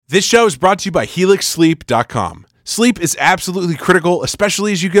This show is brought to you by HelixSleep.com. Sleep is absolutely critical,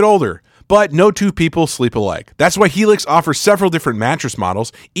 especially as you get older. But no two people sleep alike. That's why Helix offers several different mattress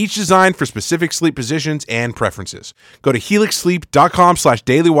models, each designed for specific sleep positions and preferences. Go to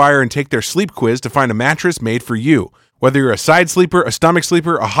HelixSleep.com/dailywire and take their sleep quiz to find a mattress made for you. Whether you're a side sleeper, a stomach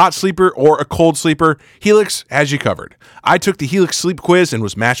sleeper, a hot sleeper, or a cold sleeper, Helix has you covered. I took the Helix sleep quiz and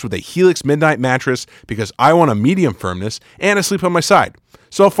was matched with a Helix Midnight mattress because I want a medium firmness and a sleep on my side.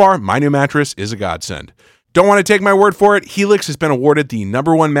 So far, my new mattress is a godsend. Don't want to take my word for it? Helix has been awarded the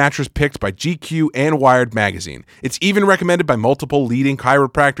 #1 mattress picked by GQ and Wired magazine. It's even recommended by multiple leading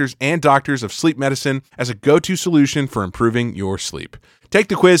chiropractors and doctors of sleep medicine as a go-to solution for improving your sleep. Take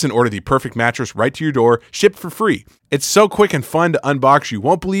the quiz and order the perfect mattress right to your door, shipped for free. It's so quick and fun to unbox you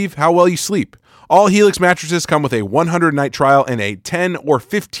won't believe how well you sleep. All Helix mattresses come with a 100-night trial and a 10 or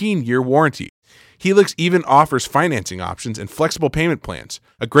 15-year warranty. Helix even offers financing options and flexible payment plans.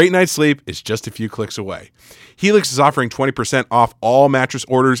 A great night's sleep is just a few clicks away. Helix is offering 20% off all mattress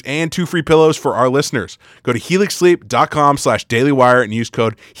orders and 2 free pillows for our listeners. Go to HelixSleep.com/dailywire and use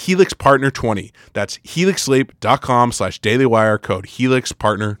code HelixPartner20. That's HelixSleep.com/dailywire, code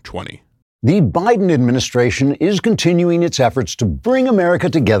HelixPartner20. The Biden administration is continuing its efforts to bring America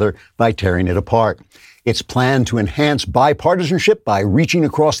together by tearing it apart. Its plan to enhance bipartisanship by reaching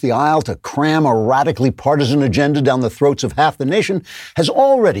across the aisle to cram a radically partisan agenda down the throats of half the nation has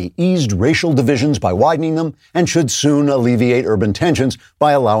already eased racial divisions by widening them and should soon alleviate urban tensions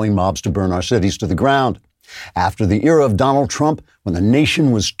by allowing mobs to burn our cities to the ground. After the era of Donald Trump, when the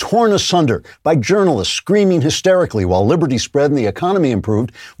nation was torn asunder by journalists screaming hysterically while liberty spread and the economy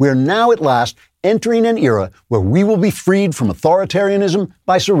improved, we are now at last entering an era where we will be freed from authoritarianism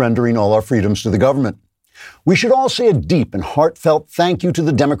by surrendering all our freedoms to the government. We should all say a deep and heartfelt thank you to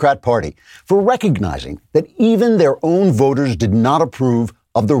the Democrat Party for recognizing that even their own voters did not approve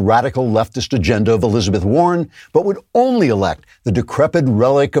of the radical leftist agenda of Elizabeth Warren, but would only elect the decrepit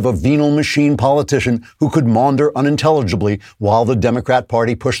relic of a venal machine politician who could maunder unintelligibly while the Democrat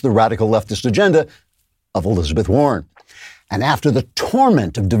Party pushed the radical leftist agenda of Elizabeth Warren. And after the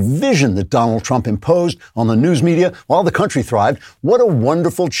torment of division that Donald Trump imposed on the news media while the country thrived, what a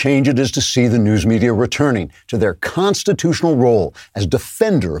wonderful change it is to see the news media returning to their constitutional role as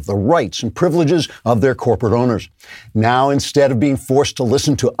defender of the rights and privileges of their corporate owners. Now, instead of being forced to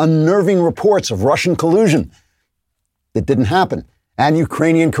listen to unnerving reports of Russian collusion that didn't happen, and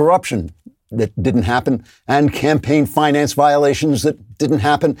Ukrainian corruption that didn't happen, and campaign finance violations that didn't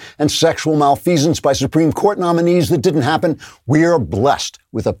happen, and sexual malfeasance by Supreme Court nominees that didn't happen, we are blessed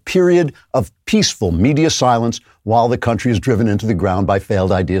with a period of peaceful media silence while the country is driven into the ground by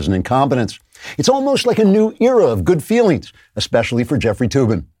failed ideas and incompetence. It's almost like a new era of good feelings, especially for Jeffrey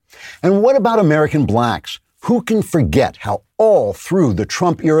Toobin. And what about American blacks? Who can forget how all through the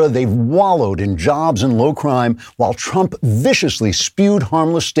Trump era they've wallowed in jobs and low crime while Trump viciously spewed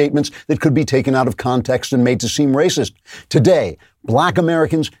harmless statements that could be taken out of context and made to seem racist? Today, black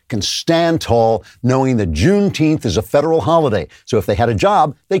Americans can stand tall knowing that Juneteenth is a federal holiday. So if they had a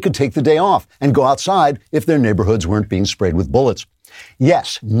job, they could take the day off and go outside if their neighborhoods weren't being sprayed with bullets.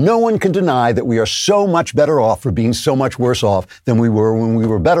 Yes, no one can deny that we are so much better off for being so much worse off than we were when we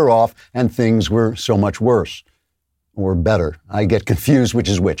were better off and things were so much worse. Or better. I get confused which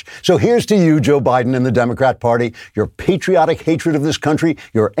is which. So here's to you, Joe Biden and the Democrat Party, your patriotic hatred of this country,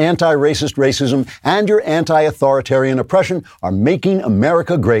 your anti-racist racism, and your anti-authoritarian oppression are making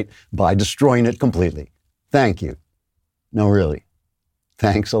America great by destroying it completely. Thank you. No, really.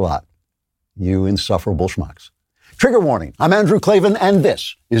 Thanks a lot. You insufferable schmucks. Trigger warning. I'm Andrew Klavan, and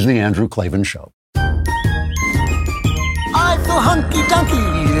this is The Andrew Klavan Show. I feel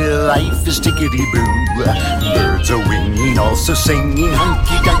hunky-dunky, life is tickety-boo. Birds are winging, also singing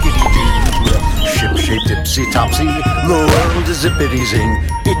hunky-dunky-doo. Ship-shape, tipsy-topsy, the world is zippity-zing.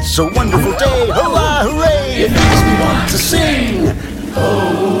 It's a wonderful day, hurrah, hooray! It makes me want to sing.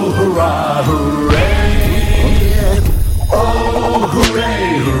 Oh, hurrah, hooray! Oh,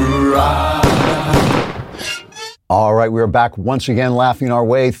 hooray, hurrah! All right, we are back once again laughing our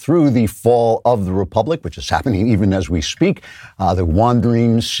way through the fall of the Republic, which is happening even as we speak. The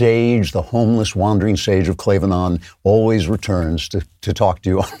wandering sage, the homeless wandering sage of Clavanon always returns to talk to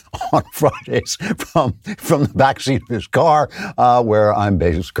you on Fridays from the backseat of his car, where I'm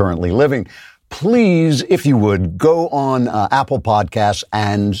currently living. Please, if you would, go on Apple Podcasts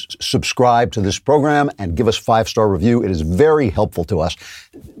and subscribe to this program and give us a 5-star review. It is very helpful to us.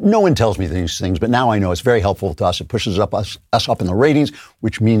 No one tells me these things, but now I know it's very helpful to us. It pushes us up in the ratings,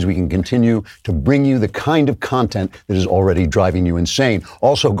 which means we can continue to bring you the kind of content that is already driving you insane.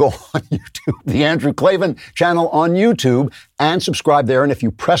 Also, go on YouTube, the Andrew Klavan channel on YouTube, and subscribe there. And if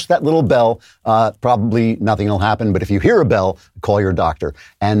you press that little bell, probably nothing will happen. But if you hear a bell, call your doctor.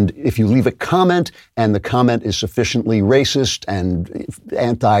 And if you leave a comment and the comment is sufficiently racist and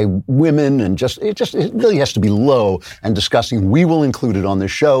anti-women and it really has to be low and disgusting, we will include it on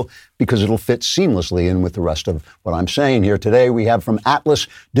this show because it'll fit seamlessly in with the rest of what I'm saying here today. We have from Atlas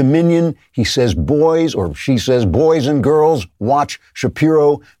Dominion. He says she says boys and girls watch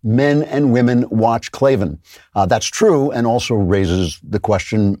Shapiro, men and women watch Klavan. That's true, and also raises the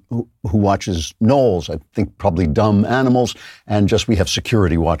question, who watches Knowles? I think probably dumb animals, and just we have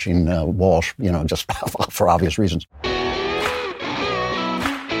security watching Walsh, just for obvious reasons.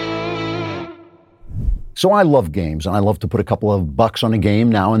 So I love games, and I love to put a couple of bucks on a game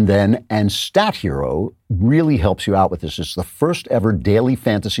now and then, and Stat Hero really helps you out with this. It's the first ever daily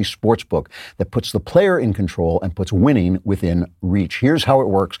fantasy sports book that puts the player in control and puts winning within reach. Here's how it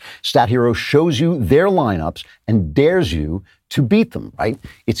works. Stat Hero shows you their lineups and dares you to beat them, right?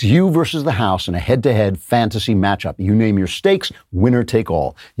 It's you versus the house in a head-to-head fantasy matchup. You name your stakes, winner take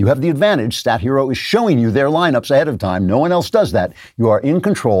all. You have the advantage. Stat Hero is showing you their lineups ahead of time. No one else does that. You are in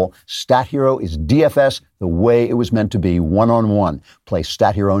control. Stat Hero is DFS the way it was meant to be, one-on-one. Play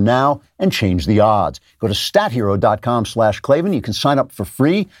Stat Hero now and change the odds. Go to stathero.com/Klavan. You can sign up for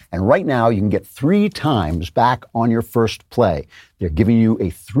free, and right now you can get 3 times back on your first play. They're giving you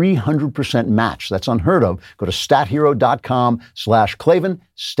a 300% match. That's unheard of. Go to stathero.com/Klavan,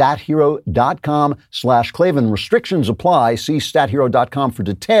 stathero.com/Klavan. Restrictions apply. See stathero.com for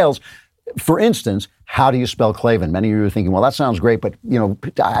details. For instance, how do you spell Klavan? Many of you are thinking, well, that sounds great, but,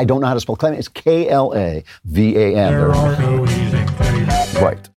 I don't know how to spell Klavan. It's Klavan. There are no easy things.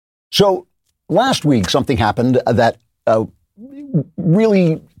 Right. So last week, something happened that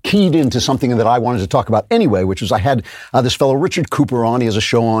really keyed into something that I wanted to talk about anyway, which is I had this fellow Richard Cooper on. He has a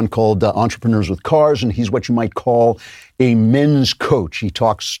show on called Entrepreneurs with Cars, and he's what you might call a men's coach. He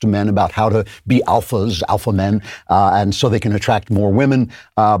talks to men about how to be alpha men, and so they can attract more women,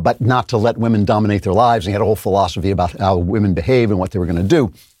 but not to let women dominate their lives. And he had a whole philosophy about how women behave and what they were going to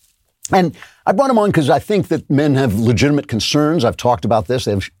do. And I brought him on because I think that men have legitimate concerns. I've talked about this.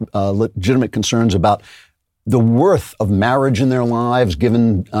 They have legitimate concerns about the worth of marriage in their lives,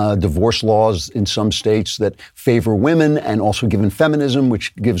 given divorce laws in some states that favor women, and also given feminism,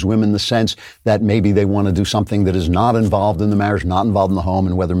 which gives women the sense that maybe they want to do something that is not involved in the marriage, not involved in the home,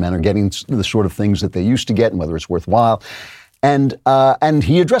 and whether men are getting the sort of things that they used to get and whether it's worthwhile. And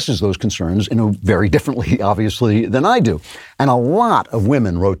he addresses those concerns very differently, obviously, than I do. And a lot of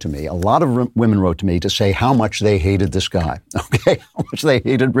women wrote to me to say how much they hated this guy, okay, how much they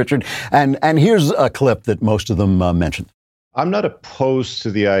hated Richard. And here's a clip that most of them mentioned. I'm not opposed to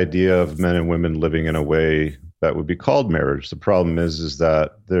the idea of men and women living in a way that would be called marriage. The problem is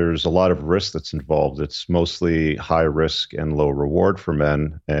that there's a lot of risk that's involved. It's mostly high risk and low reward for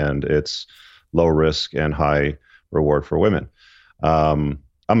men, and it's low risk and high reward for women. I'm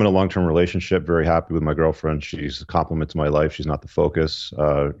in a long-term relationship, very happy with my girlfriend. She's a compliment to my life. She's not the focus.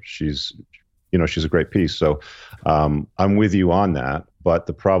 She's a great piece. So I'm with you on that. But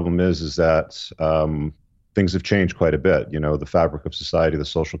the problem is that things have changed quite a bit. The fabric of society, the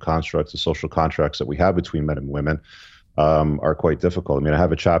social constructs, the social contracts that we have between men and women are quite difficult. I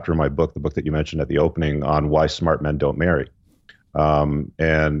have a chapter in my book, the book that you mentioned at the opening, on why smart men don't marry.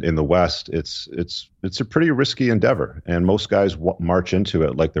 And in the West, it's a pretty risky endeavor. And most guys march into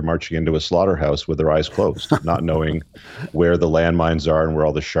it like they're marching into a slaughterhouse with their eyes closed, not knowing where the landmines are and where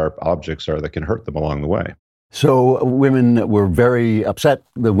all the sharp objects are that can hurt them along the way. So women were very upset.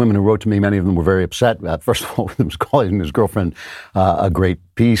 The women who wrote to me, many of them were very upset. First of all, he was calling his girlfriend a great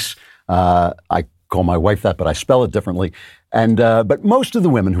piece. I call my wife that, but I spell it differently. And but most of the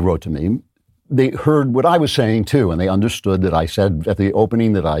women who wrote to me, they heard what I was saying too, and they understood that I said at the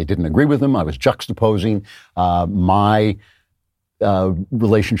opening that I didn't agree with them. I was juxtaposing my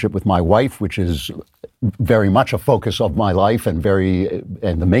relationship with my wife, which is very much a focus of my life and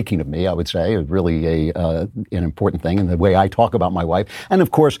the making of me, I would say, is really an important thing, and the way I talk about my wife. And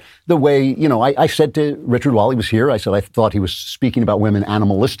of course, the way, I said to Richard while he was here, I said I thought he was speaking about women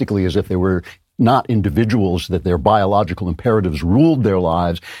animalistically, as if they were not individuals, that their biological imperatives ruled their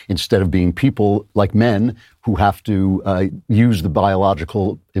lives instead of being people like men who have to use the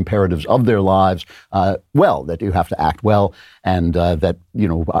biological imperatives of their lives well, that you have to act well, and that,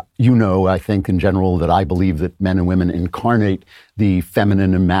 I think in general that I believe that men and women incarnate the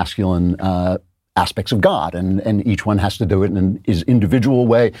feminine and masculine aspects of God, and each one has to do it in his individual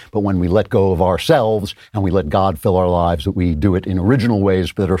way. But when we let go of ourselves and we let God fill our lives, that we do it in original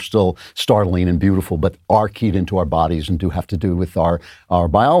ways that are still startling and beautiful, but are keyed into our bodies and do have to do with our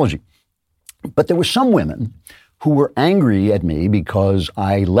biology. But there were some women who were angry at me because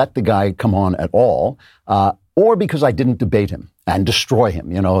I let the guy come on at all, or because I didn't debate him and destroy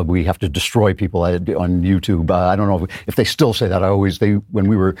him. You know, we have to destroy people on YouTube. I don't know if they still say that. When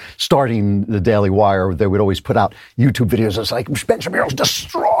we were starting the Daily Wire, they would always put out YouTube videos. It's like, Ben Shapiro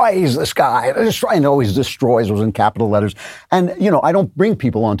destroys this guy. And always destroys was in capital letters. And, you know, I don't bring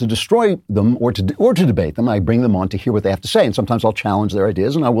people on to destroy them or to debate them. I bring them on to hear what they have to say. And sometimes I'll challenge their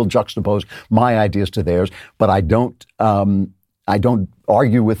ideas and I will juxtapose my ideas to theirs. But I don't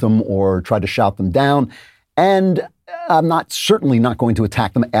argue with them or try to shout them down. And I'm certainly not going to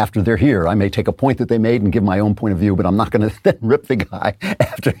attack them after they're here. I may take a point that they made and give my own point of view, but I'm not going to then rip the guy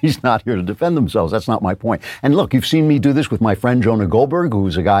after he's not here to defend themselves. That's not my point. And look, you've seen me do this with my friend Jonah Goldberg,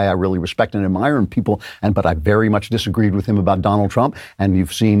 who's a guy I really respect and admire, but I very much disagreed with him about Donald Trump. And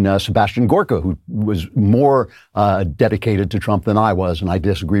you've seen Sebastian Gorka, who was more dedicated to Trump than I was, and I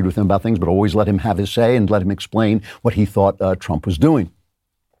disagreed with him about things, but always let him have his say and let him explain what he thought Trump was doing.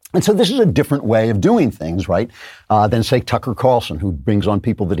 And so this is a different way of doing things, right, than, say, Tucker Carlson, who brings on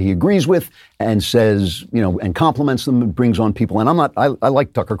people that he agrees with and says, you know, and compliments them and brings on people. And I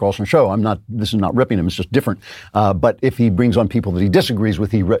like Tucker Carlson's show. This is not ripping him. It's just different. But if he brings on people that he disagrees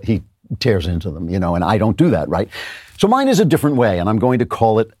with, he tears into them, you know, and I don't do that, right? So mine is a different way, and I'm going to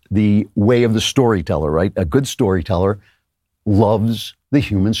call it the way of the storyteller, right? A good storyteller loves the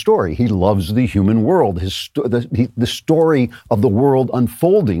human story. He loves the human world. The story of the world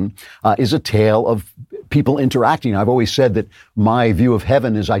unfolding is a tale of people interacting. I've always said that my view of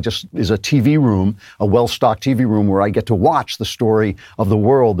heaven is a TV room, a well-stocked TV room where I get to watch the story of the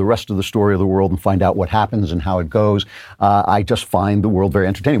world, the rest of the story of the world, and find out what happens and how it goes. I just find the world very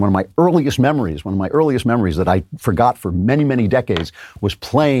entertaining. One of my earliest memories that I forgot for many, many decades was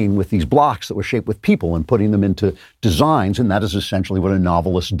playing with these blocks that were shaped with people and putting them into designs, and that is essentially what a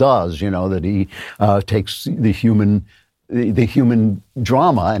novelist does, you know, that he takes the human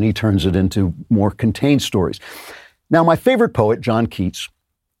drama and he turns it into more contained stories. Now, my favorite poet, John Keats,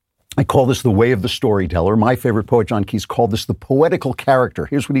 I call this the way of the storyteller. My favorite poet, John Keats, called this the poetical character.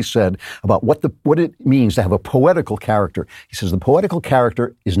 Here's what he said about what it means to have a poetical character. He says, the poetical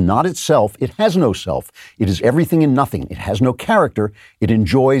character is not itself. It has no self. It is everything and nothing. It has no character. It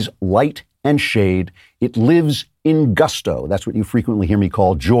enjoys light and shade. It lives in gusto. That's what you frequently hear me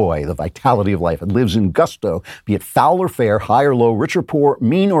call joy, the vitality of life. It lives in gusto, be it foul or fair, high or low, rich or poor,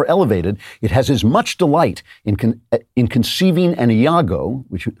 mean or elevated. It has as much delight in conceiving an Iago,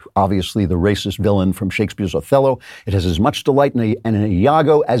 which obviously the racist villain from Shakespeare's Othello. It has as much delight in an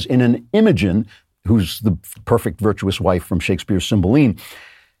Iago as in an Imogen, who's the perfect virtuous wife from Shakespeare's Cymbeline.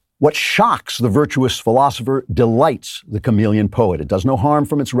 What shocks the virtuous philosopher delights the chameleon poet. It does no harm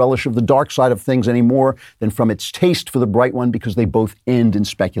from its relish of the dark side of things any more than from its taste for the bright one, because they both end in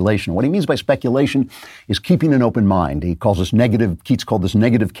speculation. What he means by speculation is keeping an open mind. Keats called this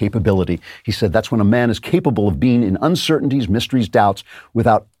negative capability. He said that's when a man is capable of being in uncertainties, mysteries, doubts,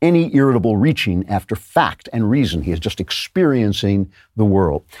 without any irritable reaching after fact and reason. He is just experiencing the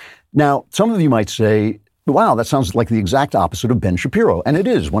world. Now, some of you might say, wow, that sounds like the exact opposite of Ben Shapiro. And it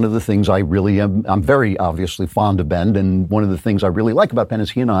is. One of the things I'm very obviously fond of Ben, and one of the things I really like about Ben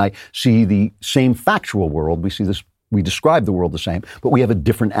is he and I see the same factual world. We describe the world the same, but we have a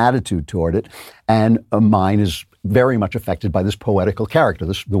different attitude toward it. And mine is very much affected by this poetical character,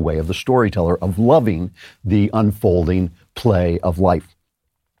 the way of the storyteller, of loving the unfolding play of life.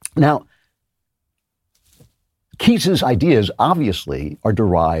 Now, Keats's ideas obviously are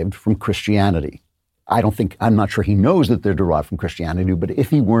derived from Christianity. I'm not sure he knows that they're derived from Christianity, but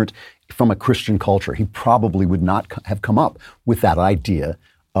if he weren't from a Christian culture, he probably would not have come up with that idea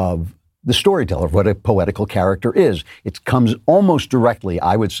of the storyteller, of what a poetical character is. It comes almost directly,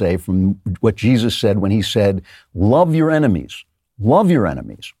 I would say, from what Jesus said when he said, love your enemies,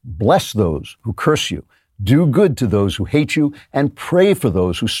 bless those who curse you, do good to those who hate you, and pray for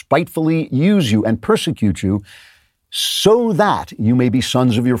those who spitefully use you and persecute you, so that you may be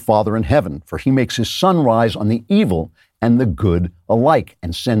sons of your Father in heaven. For he makes his sun rise on the evil and the good alike,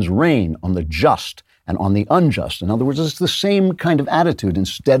 and sends rain on the just and on the unjust. In other words, it's the same kind of attitude.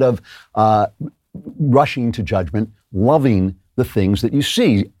 Instead of rushing to judgment, loving the things that you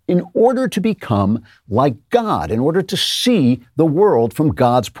see, in order to become like God, in order to see the world from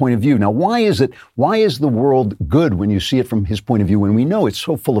God's point of view. Now, why is the world good when you see it from his point of view, when we know it's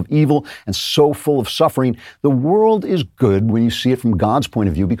so full of evil and so full of suffering? The world is good when you see it from God's point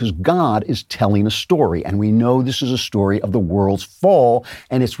of view, because God is telling a story, and we know this is a story of the world's fall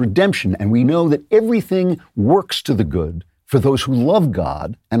and its redemption, and we know that everything works to the good for those who love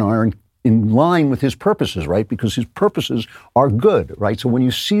God and are in line with his purposes, right? Because his purposes are good, right? So when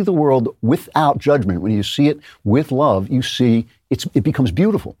you see the world without judgment, when you see it with love, you see it becomes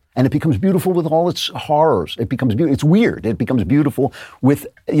beautiful. And it becomes beautiful with all its horrors. It becomes beautiful. It's weird. It becomes beautiful with,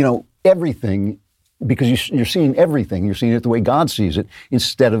 everything, because you're seeing everything. You're seeing it the way God sees it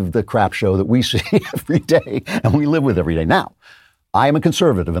instead of the crap show that we see every day and we live with every day. Now, I am a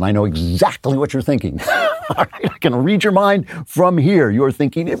conservative, and I know exactly what you're thinking. All right, I can read your mind from here. You're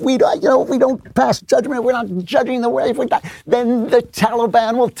thinking, if we don't pass judgment, we're not judging the way, then the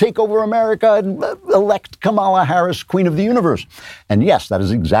Taliban will take over America and elect Kamala Harris Queen of the Universe. And yes, that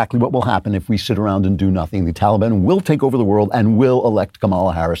is exactly what will happen if we sit around and do nothing. The Taliban will take over the world and will elect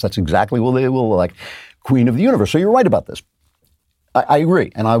Kamala Harris. That's exactly what they will elect Queen of the Universe. So you're right about this. I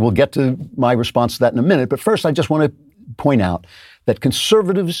agree, and I will get to my response to that in a minute. But first, I just want to point out that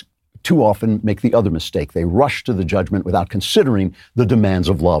conservatives too often make the other mistake. They rush to the judgment without considering the demands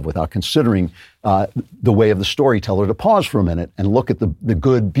of love, without considering the way of the storyteller to pause for a minute and look at the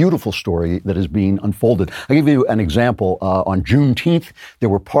good, beautiful story that is being unfolded. I'll give you an example. On Juneteenth, there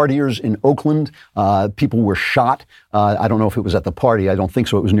were partiers in Oakland. People were shot. I don't know if it was at the party. I don't think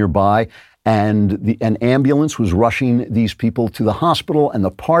so. It was nearby. And an ambulance was rushing these people to the hospital, and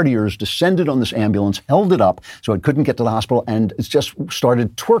the partiers descended on this ambulance, held it up so it couldn't get to the hospital, and it just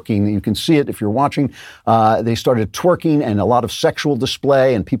started twerking. You can see it if you're watching. They started twerking and a lot of sexual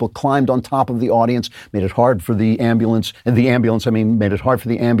display, and people climbed on top of the audience, made it hard for the ambulance, made it hard for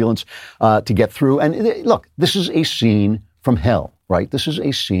the ambulance to get through. And look, this is a scene from hell, right? This is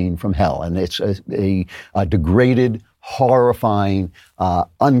a scene from hell, and it's a degraded, horrifying,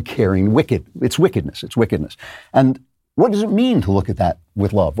 uncaring, It's wickedness. It's wickedness. And what does it mean to look at that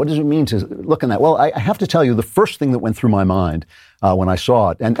with love? What does it mean to look at that? Well, I have to tell you, the first thing that went through my mind when I saw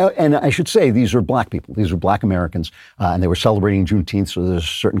it, and I should say these are black people. These are black Americans, and they were celebrating Juneteenth, so there's a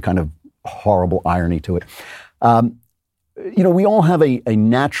certain kind of horrible irony to it. We all have a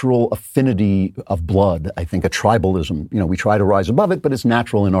natural affinity of blood, I think, a tribalism. We try to rise above it, but it's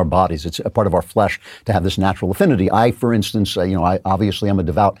natural in our bodies. It's a part of our flesh to have this natural affinity. I, for instance, I obviously am a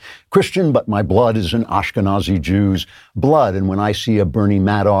devout Christian, but my blood is an Ashkenazi Jew's blood. And when I see a Bernie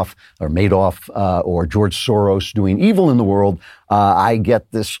Madoff or George Soros doing evil in the world, I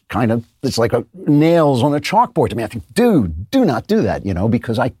get this it's like nails on a chalkboard to me. I think, dude, do not do that,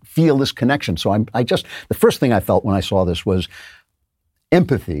 because I feel this connection. So the first thing I felt when I saw this was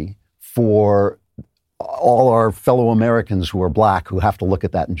empathy for all our fellow Americans who are black, who have to look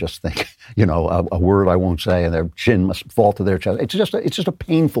at that and just think, a word I won't say, and their chin must fall to their chest. It's just a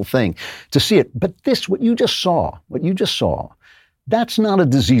painful thing to see it. But what you just saw, that's not a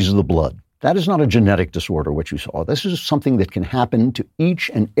disease of the blood. That is not a genetic disorder, what you saw. This is something that can happen to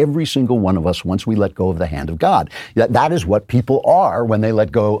each and every single one of us once we let go of the hand of God. That is what people are when they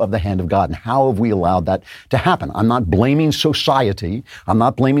let go of the hand of God. And how have we allowed that to happen? I'm not blaming society.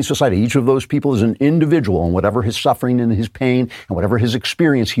 Each of those people is an individual, and whatever his suffering and his pain and whatever his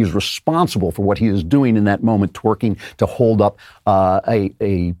experience, he is responsible for what he is doing in that moment, twerking to hold up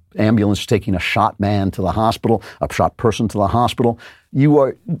a ambulance taking a shot man to the hospital, a shot person to the hospital.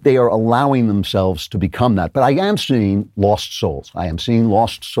 They are allowing themselves to become that. But I am seeing lost souls.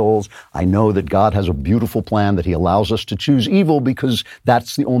 I know that God has a beautiful plan, that he allows us to choose evil because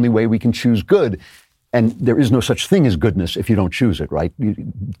that's the only way we can choose good. And there is no such thing as goodness if you don't choose it, right?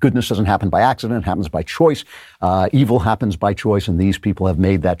 Goodness doesn't happen by accident, it happens by choice. Evil happens by choice, and these people have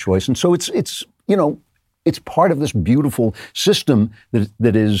made that choice. And so it's part of this beautiful system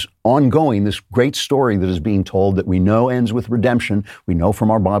that is ongoing, this great story that is being told that we know ends with redemption. We know from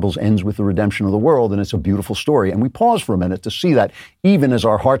our Bibles ends with the redemption of the world, and it's a beautiful story. And we pause for a minute to see that, even as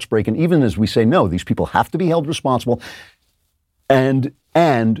our hearts break, and even as we say, no, these people have to be held responsible. And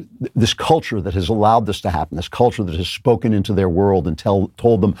this culture that has allowed this to happen, this culture that has spoken into their world and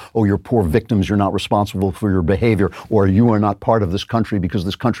told them, oh, you're poor victims, you're not responsible for your behavior, or you are not part of this country because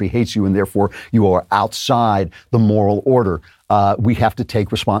this country hates you and therefore you are outside the moral order. We have to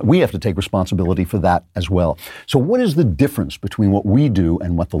take responsibility for that as well. So what is the difference between what we do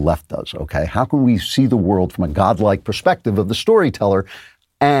and what the left does? Okay, how can we see the world from a godlike perspective of the storyteller,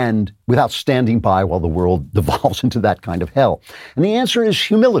 and without standing by while the world devolves into that kind of hell? And the answer is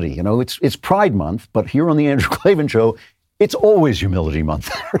humility. It's Pride Month, but here on the Andrew Klavan Show, it's always Humility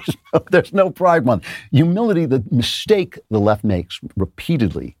Month. There's no Pride Month. Humility, the mistake the left makes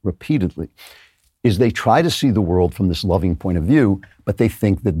repeatedly, is they try to see the world from this loving point of view, but they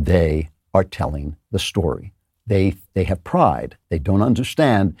think that they are telling the story. They have pride. They don't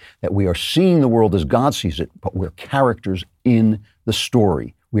understand that we are seeing the world as God sees it, but we're characters in the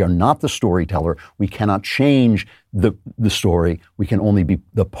story. We are not the storyteller. We cannot change the story. We can only be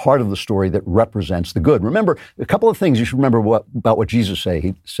the part of the story that represents the good. Remember, a couple of things you should remember about what Jesus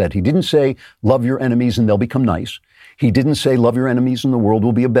said. He didn't say, love your enemies and they'll become nice. He didn't say, love your enemies and the world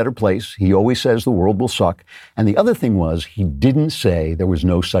will be a better place. He always says the world will suck. And the other thing was, he didn't say there was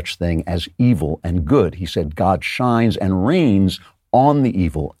no such thing as evil and good. He said God shines and reigns on the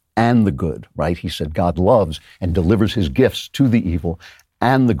evil and the good, right? He said God loves and delivers his gifts to the evil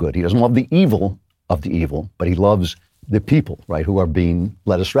and the good. He doesn't love the evil of the evil, but he loves the people, right, who are being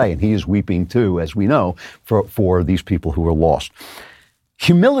led astray. And he is weeping too, as we know, for these people who are lost.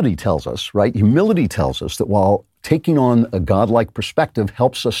 Humility tells us, right? Humility tells us that while taking on a godlike perspective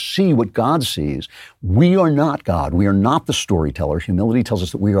helps us see what God sees, we are not God. We are not the storyteller. Humility tells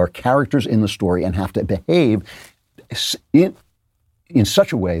us that we are characters in the story and have to behave in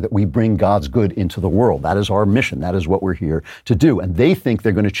such a way that we bring God's good into the world. That is our mission. That is what we're here to do. And they think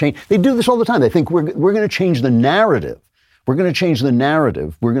they're going to change. They do this all the time. They think we're going to change the narrative. We're going to change the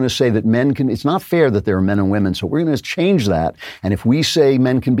narrative. We're going to say that men can, it's not fair that there are men and women, so we're going to change that. And if we say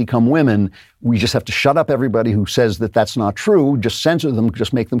men can become women, we just have to shut up everybody who says that that's not true, just censor them,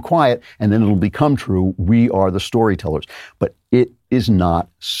 just make them quiet, and then it'll become true. We are the storytellers. But it is not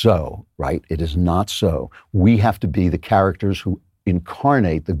so, right? It is not so. We have to be the characters who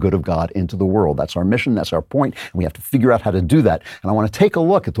incarnate the good of God into the world. That's our mission. That's our point. And we have to figure out how to do that. And I want to take a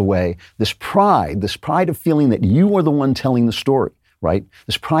look at the way this pride of feeling that you are the one telling the story, right?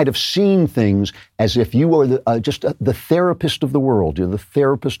 This pride of seeing things as if you are the therapist of the world. You're the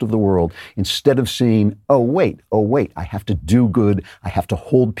therapist of the world, instead of seeing, oh wait, I have to do good. I have to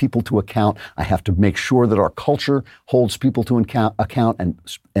hold people to account. I have to make sure that our culture holds people to account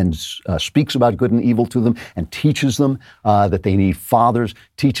and speaks about good and evil to them and teaches them that they need fathers,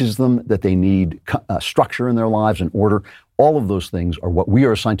 teaches them that they need structure in their lives and order. All of those things are what we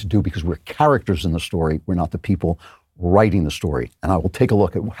are assigned to do because we're characters in the story. We're not the people writing the story. And I will take a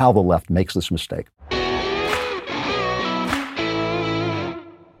look at how the left makes this mistake.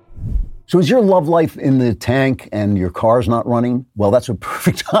 So is your love life in the tank and your car's not running? Well, that's a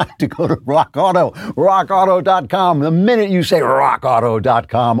perfect time to go to Rock Auto, rockauto.com. The minute you say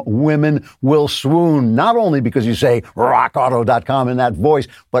rockauto.com, women will swoon, not only because you say rockauto.com in that voice,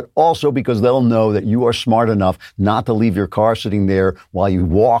 but also because they'll know that you are smart enough not to leave your car sitting there while you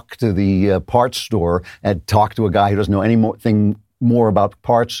walk to the parts store and talk to a guy who doesn't know anything more about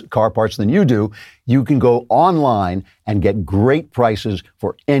car parts than you do. You can go online and get great prices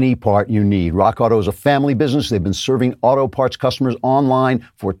for any part you need. Rock Auto is a family business. They've been serving auto parts customers online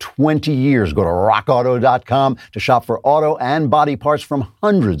for 20 years. Go to rockauto.com to shop for auto and body parts from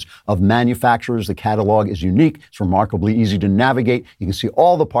hundreds of manufacturers. The catalog is unique. It's remarkably easy to navigate. You can see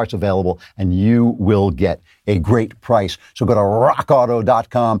all the parts available, and you will get a great price. So go to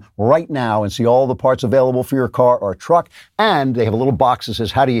rockauto.com right now and see all the parts available for your car or truck. And they have a little box that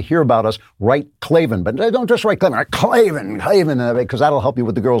says, how do you hear about us? Write Klavan, but don't just write Klavan, write Klavan, because that'll help you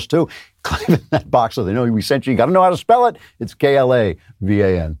with the girls too. Klavan, that box, so they know we sent you. You got to know how to spell it. It's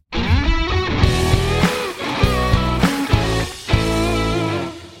Klavan.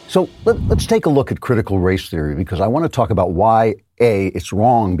 So let's take a look at critical race theory, because I want to talk about why, A, it's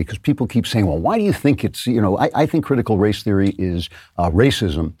wrong, because people keep saying, well, why do you think it's, I think critical race theory is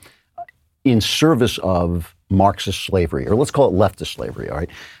racism in service of Marxist slavery, or let's call it leftist slavery, all right?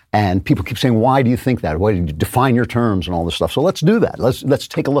 And people keep saying, why do you think that? Why do you define your terms and all this stuff? So let's do that. Let's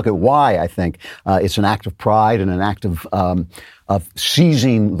take a look at why I think it's an act of pride and an act of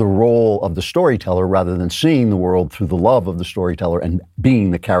seizing the role of the storyteller rather than seeing the world through the love of the storyteller and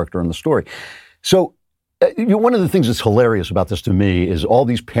being the character in the story. So one of the things that's hilarious about this to me is all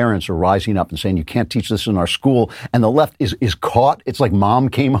these parents are rising up and saying, you can't teach this in our school. And the left is caught. It's like mom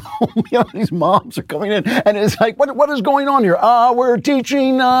came home. These moms are coming in and it's like, what is going on here? We're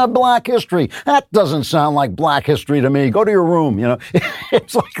teaching black history. That doesn't sound like black history to me. Go to your room.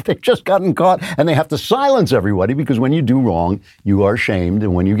 It's like they've just gotten caught and they have to silence everybody, because when you do wrong, you are shamed.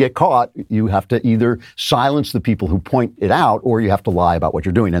 And when you get caught, you have to either silence the people who point it out or you have to lie about what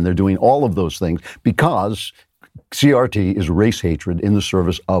you're doing. And they're doing all of those things because CRT is race hatred in the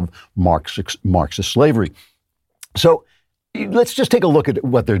service of Marxist slavery. So let's just take a look at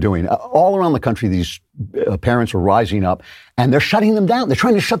what they're doing. All around the country, these parents are rising up and they're shutting them down. They're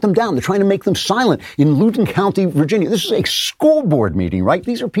trying to shut them down. They're trying to make them silent. In Loudoun County, Virginia, this is a school board meeting, right?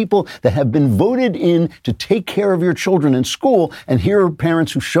 These are people that have been voted in to take care of your children in school. And here are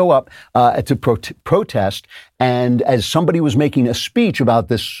parents who show up to protest. And as somebody was making a speech about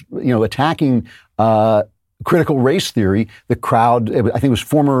this, attacking critical race theory, the crowd, I think it was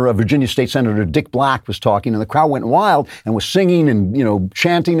former Virginia State Senator Dick Black was talking, and the crowd went wild and was singing and,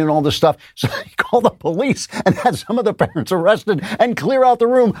 chanting and all this stuff. So he called the police and had some of the parents arrested and clear out the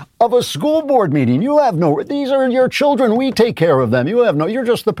room of a school board meeting. These are your children. We take care of them. You're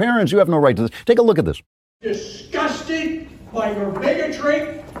just the parents. You have no right to this. Take a look at this. Disgusted by your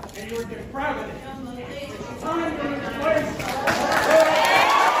bigotry and your depravity. It's time for this place.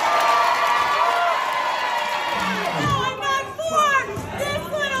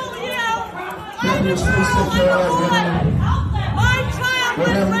 Deputies, please take care of women. We're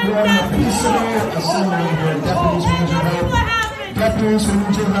having a peaceable assembly here. Deputies, we need your help. Deputies, we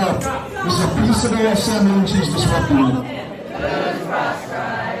need your help. This is a peaceable assembly and she's disrupting it.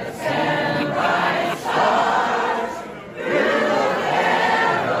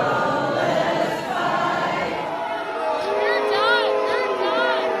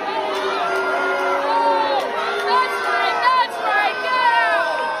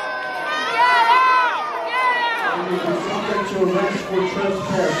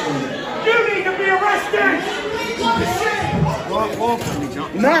 You need to be arrested! Walk with me,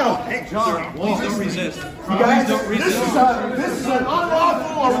 John. Now! Hey, John, please don't resist. You guys, don't resist. This is an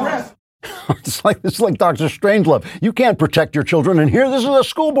unlawful arrest. It's like Dr. Strangelove. You can't protect your children in here. This is a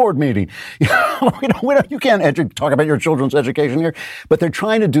school board meeting. You can't talk about your children's education here. But they're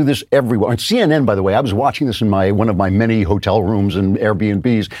trying to do this everywhere. On CNN, by the way, I was watching this in one of my many hotel rooms and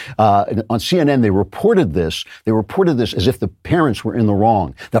Airbnbs. On CNN, they reported this. They reported this as if the parents were in the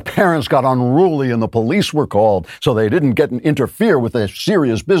wrong. The parents got unruly and the police were called, so they didn't interfere with the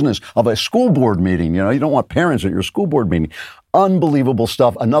serious business of a school board meeting. You don't want parents at your school board meeting. Unbelievable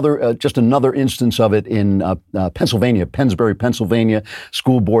stuff. Just another instance of it in Pennsylvania, Pennsbury, Pennsylvania.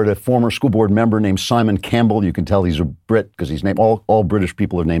 A former school board member named Simon Campbell. You can tell he's a Brit because he's named, all British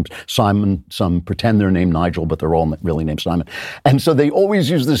people are named Simon. Some pretend they're named Nigel, but they're all really named Simon. And so they always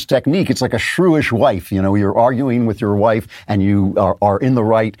use this technique. It's like a shrewish wife. You're arguing with your wife and you are in the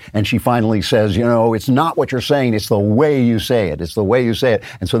right. And she finally says, it's not what you're saying. It's the way you say it. It's the way you say it.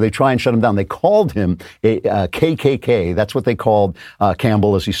 And so they try and shut him down. They called him a KKK. That's what they called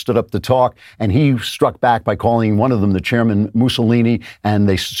Campbell as he stood up to talk, and he struck back by calling one of them the chairman Mussolini, and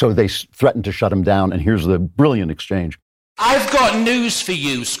they threatened to shut him down. And here's the brilliant exchange. I've got news for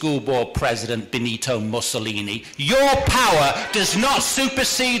you, School Board President Benito Mussolini. Your power does not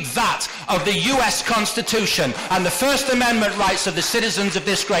supersede that of the U.S. Constitution and the First Amendment rights of the citizens of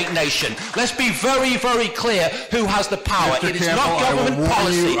this great nation. Let's be very, very clear who has the power. Mr. It is Campbell, not government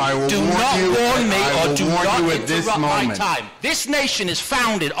policy. Do not warn me or do not interrupt my time. This nation is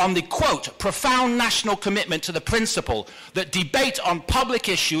founded on the, quote, profound national commitment to the principle that debate on public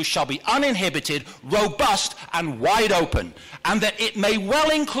issues shall be uninhibited, robust, and wide open, and that it may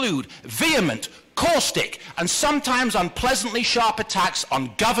well include vehement, caustic, and sometimes unpleasantly sharp attacks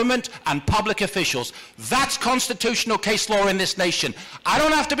on government and public officials. That's constitutional case law in this nation. I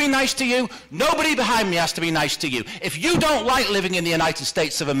don't have to be nice to you. Nobody behind me has to be nice to you. If you don't like living in the United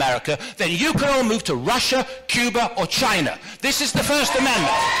States of America, then you can all move to Russia, Cuba, or China. This is the First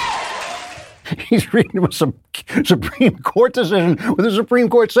Amendment. He's reading some Supreme Court decision where the Supreme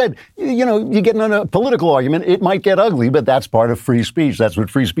Court said, you get in a political argument, it might get ugly, but that's part of free speech. That's what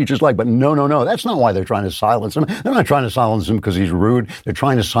free speech is like. But no. That's not why they're trying to silence him. They're not trying to silence him because he's rude. They're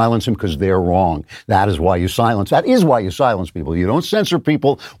trying to silence him because they're wrong. That is why you silence people. You don't censor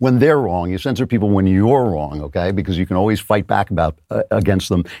people when they're wrong. You censor people when you're wrong, okay? Because you can always fight back against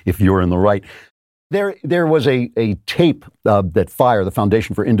them if you're in the right. There was a tape that FIRE, the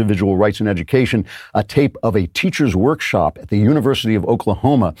Foundation for Individual Rights in Education, a tape of a teacher's workshop at the University of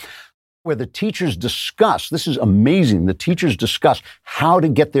Oklahoma, where the teachers discuss, this is amazing, the teachers discuss how to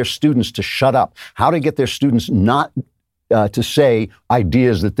get their students to shut up, how to get their students not to say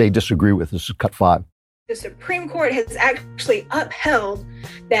ideas that they disagree with. This is cut 5. The Supreme Court has actually upheld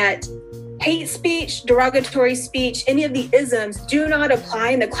that hate speech, derogatory speech, any of the isms do not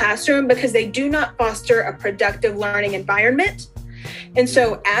apply in the classroom because they do not foster a productive learning environment. And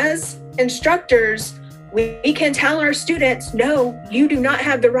so as instructors, we can tell our students, no, you do not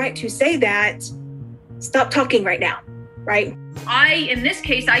have the right to say that. Stop talking right now, right? In this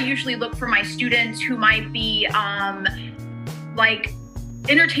case, I usually look for my students who might be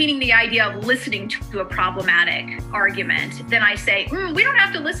entertaining the idea of listening to a problematic argument. Then I say, we don't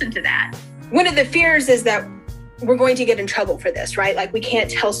have to listen to that. One of the fears is that we're going to get in trouble for this, right? Like we can't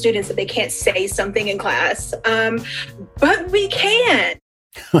tell students that they can't say something in class, but we can.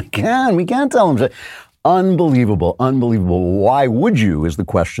 We can tell them. Unbelievable, unbelievable. Why would you is the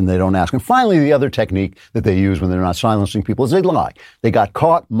question they don't ask. And finally, the other technique that they use when they're not silencing people is they lie. They got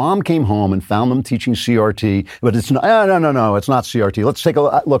caught. Mom came home and found them teaching CRT, but it's not, no, it's not CRT. Let's take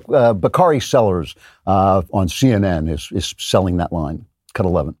a look. Bakari Sellers on CNN is selling that line. Cut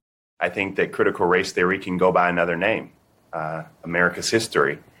 11. I think that critical race theory can go by another name, America's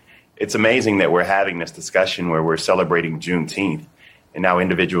history. It's amazing that we're having this discussion where we're celebrating Juneteenth, and now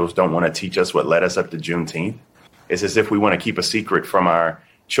individuals don't want to teach us what led us up to Juneteenth. It's as if we want to keep a secret from our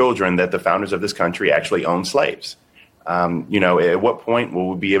children that the founders of this country actually owned slaves. At what point will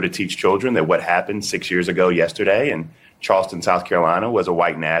we be able to teach children that what happened 6 years ago yesterday in Charleston, South Carolina, was a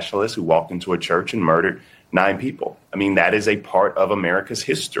white nationalist who walked into a church and murdered 9 people? I mean, that is a part of America's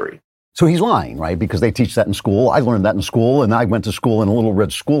history. So he's lying, right? Because they teach that in school. I learned that in school, and I went to school in a little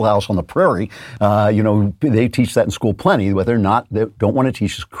red schoolhouse on the prairie. They teach that in school plenty, but they don't want to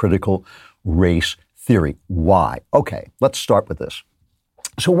teach us critical race theory. Why? Okay, let's start with this.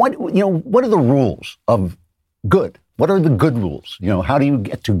 So what are the rules of good? What are the good rules? How do you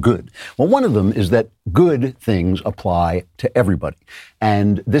get to good? Well, one of them is that good things apply to everybody.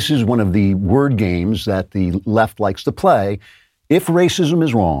 And this is one of the word games that the left likes to play. If racism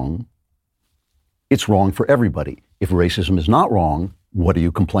is wrong, it's wrong for everybody. If racism is not wrong, what are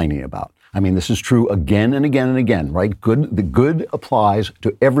you complaining about? I mean, this is true again and again and again, right? The good applies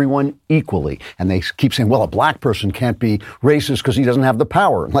to everyone equally. And they keep saying, well, a black person can't be racist because he doesn't have the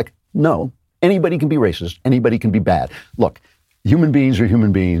power. Like, no, anybody can be racist. Anybody can be bad. Look, human beings are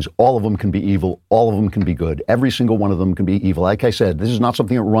human beings. All of them can be evil. All of them can be good. Every single one of them can be evil. Like I said, this is not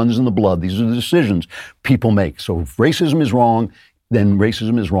something that runs in the blood. These are the decisions people make. So if racism is wrong, then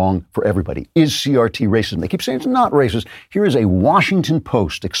racism is wrong for everybody. Is CRT racism? They keep saying it's not racist. Here is a Washington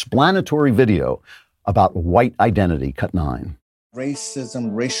Post explanatory video about white identity, cut 9.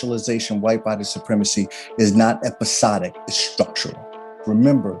 Racism, racialization, white body supremacy is not episodic, it's structural.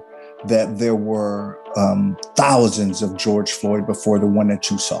 Remember that there were thousands of George Floyd before the one that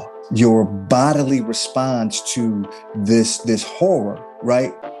you saw. Your bodily response to this horror,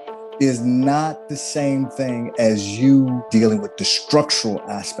 right, is not the same thing as you dealing with the structural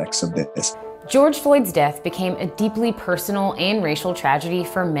aspects of this. George Floyd's death became a deeply personal and racial tragedy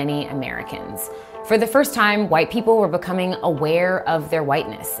for many Americans. For the first time, white people were becoming aware of their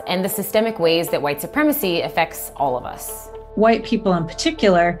whiteness and the systemic ways that white supremacy affects all of us. White people in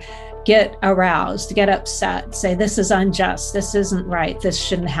particular get aroused, get upset, say this is unjust, this isn't right, this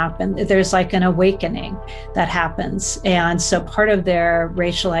shouldn't happen. There's like an awakening that happens. And so part of their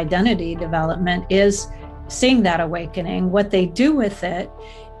racial identity development is seeing that awakening. What they do with it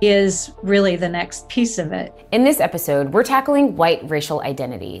is really the next piece of it. In this episode, we're tackling white racial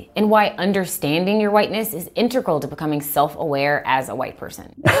identity and why understanding your whiteness is integral to becoming self-aware as a white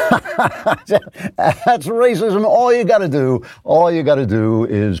person. That's racism. All you got to do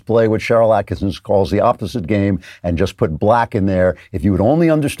is play what Cheryl Atkinson calls the opposite game and just put black in there. If you would only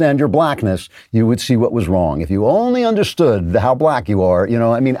understand your blackness, you would see what was wrong. If you only understood how black you are,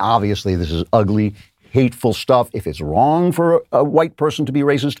 obviously this is ugly, hateful stuff. If it's wrong for a white person to be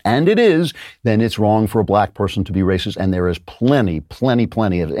racist, and it is, then it's wrong for a black person to be racist. And there is plenty,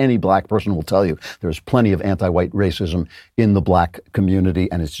 as any black person will tell you, there's plenty of anti-white racism in the black community,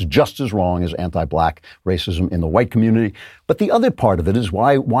 and it's just as wrong as anti-black racism in the white community. But the other part of it is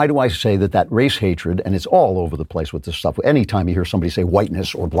why do I say that race hatred, and it's all over the place with this stuff. Anytime you hear somebody say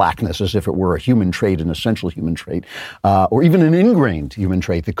whiteness or blackness as if it were a human trait, an essential human trait, or even an ingrained human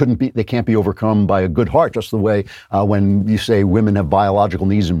trait they can't be overcome by a good heart, just the way when you say women have biological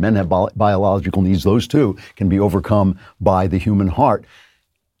needs and men have biological needs, those two can be overcome by the human heart.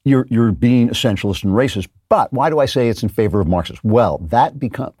 You're being essentialist and racist. But why do I say it's in favor of Marxists? Well, that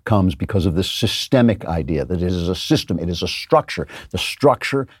comes because of this systemic idea that it is a system, it is a structure. The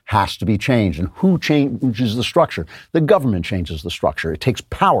structure has to be changed. And who changes the structure? The government changes the structure. It takes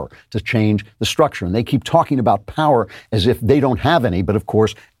power to change the structure. And they keep talking about power as if they don't have any. But of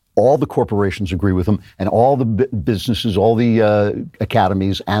course, all the corporations agree with them, and all the businesses, all the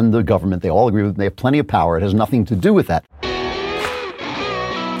academies and the government, they all agree with them. They have plenty of power. It has nothing to do with that.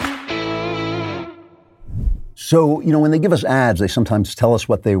 So, when they give us ads, they sometimes tell us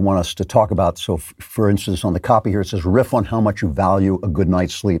what they want us to talk about. So, for instance, on the copy here, it says, riff on how much you value a good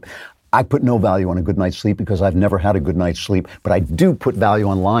night's sleep. I put no value on a good night's sleep because I've never had a good night's sleep, but I do put value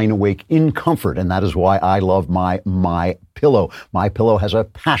on lying awake in comfort, and that is why I love my MyPillow. MyPillow has a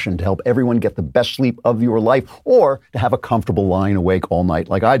passion to help everyone get the best sleep of your life, or to have a comfortable lying awake all night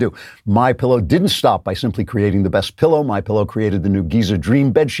like I do. MyPillow didn't stop by simply creating the best pillow. MyPillow created the new Giza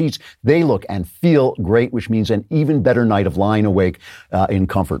Dream bed sheets. They look and feel great, which means an even better night of lying awake in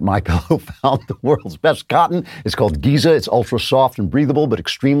comfort. MyPillow found the world's best cotton. It's called Giza. It's ultra soft and breathable, but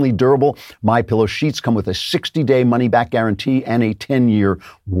extremely durable. MyPillow sheets come with a 60-day money-back guarantee and a 10-year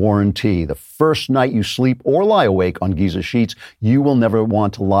warranty. The first night you sleep or lie awake on Giza sheets, you will never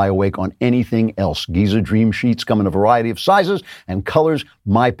want to lie awake on anything else. Giza Dream sheets come in a variety of sizes and colors.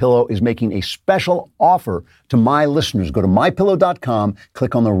 MyPillow is making a special offer to my listeners. Go to MyPillow.com,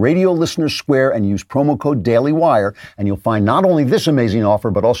 click on the radio listeners square, and use promo code DailyWire, and you'll find not only this amazing offer,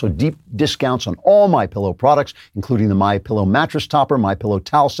 but also deep discounts on all MyPillow products, including the MyPillow mattress topper, MyPillow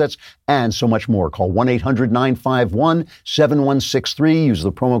towel sets, and so much more. Call 1-800-951-7163. Use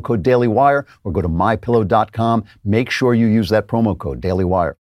the promo code DailyWire, or go to MyPillow.com. Make sure you use that promo code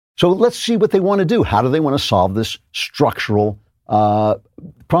DailyWire. So let's see what they want to do. How do they want to solve this structural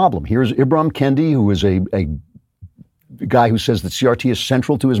problem? Here's Ibram Kendi, who is a guy who says that CRT is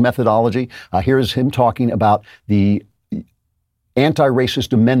central to his methodology. Here's him talking about the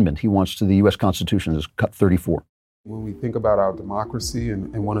anti-racist amendment he wants to the U.S. Constitution. This is cut 34. When we think about our democracy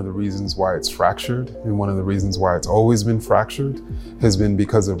and one of the reasons why it's fractured and one of the reasons why it's always been fractured has been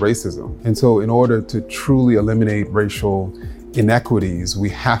because of racism. And so in order to truly eliminate racial inequities, we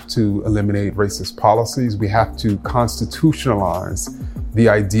have to eliminate racist policies. We have to constitutionalize the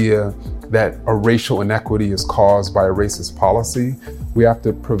idea that a racial inequity is caused by a racist policy. We have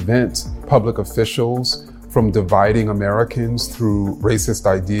to prevent public officials from dividing Americans through racist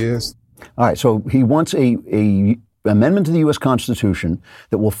ideas. All right, so he wants a amendment to the U.S. Constitution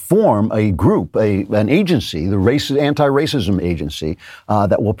that will form a group, an agency, the anti-racism agency,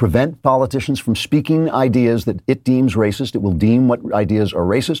 that will prevent politicians from speaking ideas that it deems racist. It will deem what ideas are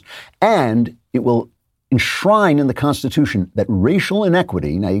racist, and it will enshrine in the Constitution that racial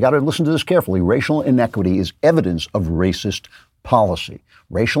inequity, now you got to listen to this carefully, racial inequity is evidence of racist policy.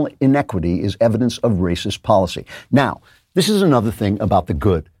 Racial inequity is evidence of racist policy. Now, this is another thing about the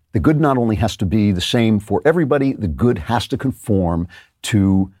good. The good not only has to be the same for everybody, the good has to conform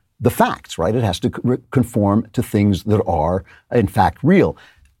to the facts, right? It has to conform to things that are, in fact, real.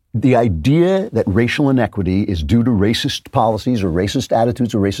 The idea that racial inequity is due to racist policies or racist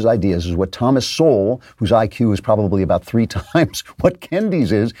attitudes or racist ideas is what Thomas Sowell, whose IQ is probably about 3 times what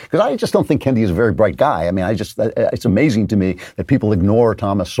Kendi's is, because I just don't think Kendi is a very bright guy. I mean, it's amazing to me that people ignore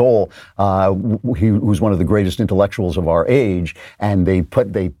Thomas Sowell, who's one of the greatest intellectuals of our age, and they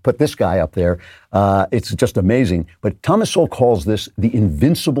put this guy up there. It's just amazing. But Thomas Sowell calls this the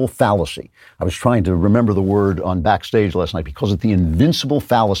invincible fallacy. I was trying to remember the word on Backstage last night because it's the invincible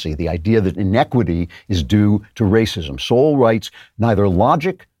fallacy, the idea that inequity is due to racism. Sowell writes, neither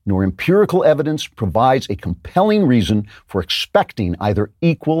logic nor empirical evidence provides a compelling reason for expecting either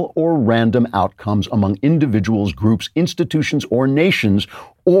equal or random outcomes among individuals, groups, institutions, or nations,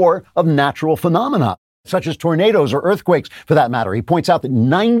 or of natural phenomena, such as tornadoes or earthquakes, for that matter. He points out that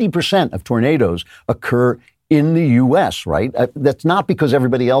 90% of tornadoes occur in the U.S., right? That's not because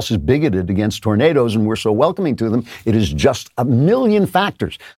everybody else is bigoted against tornadoes and we're so welcoming to them. It is just a million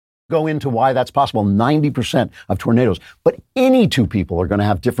factors go into why that's possible. 90% of tornadoes. But any two people are going to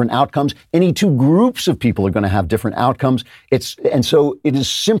have different outcomes. Any two groups of people are going to have different outcomes. And so it is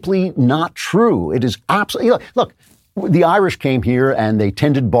simply not true. It is absolutely, look, the Irish came here and they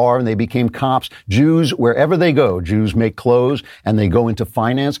tended bar and they became cops. Jews, wherever they go, Jews make clothes and they go into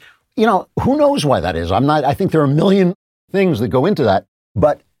finance. You know, who knows why that is? I think there are a million things that go into that,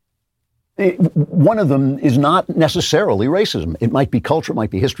 but one of them is not necessarily racism. It might be culture, it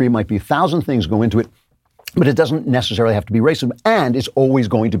might be history, it might be 1,000 things go into it, but it doesn't necessarily have to be racism, and it's always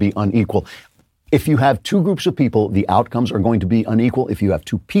going to be unequal. If you have two groups of people, the outcomes are going to be unequal. If you have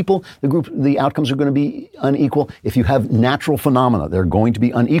two people, the outcomes are going to be unequal. If you have natural phenomena, they're going to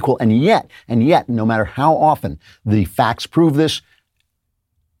be unequal. And yet, no matter how often the facts prove this,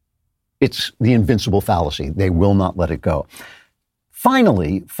 it's the invincible fallacy. They will not let it go.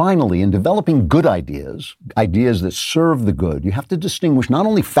 Finally, in developing good ideas that serve the good, you have to distinguish not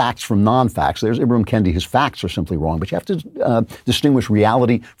only facts from non-facts. There's Ibram Kendi. His facts are simply wrong, but you have to distinguish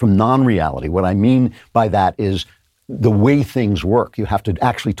reality from non-reality. What I mean by that is the way things work. You have to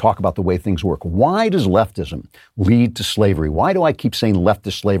actually talk about the way things work. Why does leftism lead to slavery? Why do I keep saying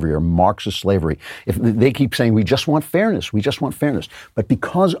leftist slavery or Marxist slavery? If they keep saying we just want fairness, But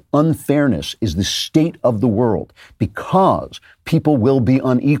because unfairness is the state of the world, because people will be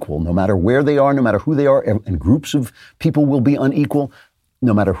unequal no matter where they are, no matter who they are, and groups of people will be unequal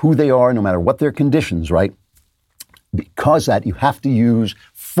no matter who they are, no matter what their conditions, right? because that you have to use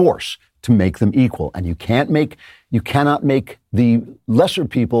force to make them equal. And you cannot make the lesser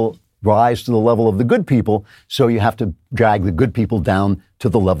people rise to the level of the good people, so you have to drag the good people down to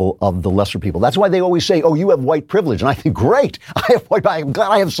the level of the lesser people. That's why they always say, oh, you have white privilege. And I think, great, I'm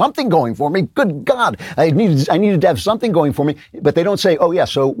glad I have something going for me. Good God, I needed to have something going for me. But they don't say, oh, yeah,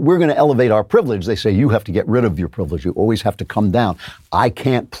 so we're going to elevate our privilege. They say, you have to get rid of your privilege. You always have to come down. I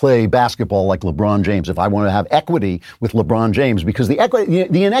can't play basketball like LeBron James if I want to have equity with LeBron James, because the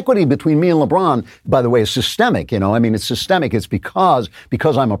inequity between me and LeBron, by the way, is systemic. I mean, it's systemic. It's because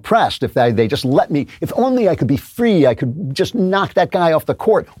I'm oppressed. If they just let me, if only I could be free, I could just knock that guy off the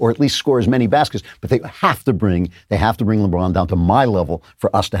court, or at least score as many baskets. But they have to bring LeBron down to my level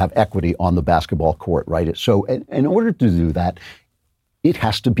for us to have equity on the basketball court, right? So in order to do that, it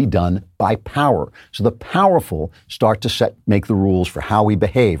has to be done by power. So the powerful start to make the rules for how we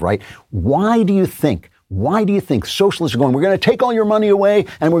behave, right? Why do you think socialists are going, we're going to take all your money away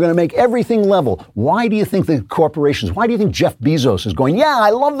and we're going to make everything level? Why do you think the corporations, why do you think Jeff Bezos is going, yeah,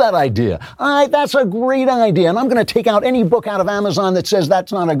 I love that idea. That's a great idea. And I'm going to take out any book out of Amazon that says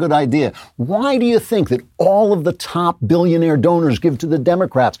that's not a good idea. Why do you think that all of the top billionaire donors give to the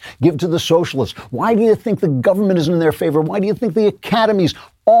Democrats, give to the socialists? Why do you think the government is in their favor? Why do you think the academies,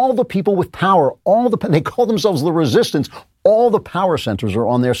 all the people with power, they call themselves the resistance, all the power centers are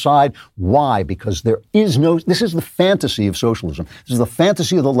on their side? Why? Because this is the fantasy of socialism. This is the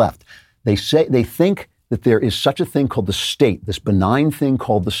fantasy of the left. They think that there is such a thing called the state, this benign thing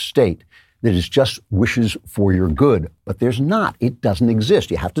called the state, that is just wishes for your good. But there's not. It doesn't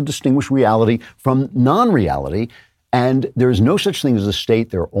exist. You have to distinguish reality from non-reality. And there is no such thing as a state.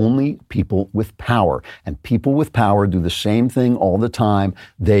 There are only people with power. And people with power do the same thing all the time.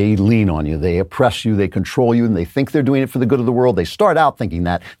 They lean on you. They oppress you. They control you. And they think they're doing it for the good of the world. They start out thinking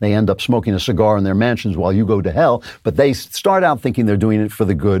that. They end up smoking a cigar in their mansions while you go to hell. But they start out thinking they're doing it for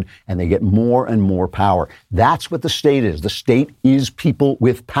the good. And they get more and more power. That's what the state is. The state is people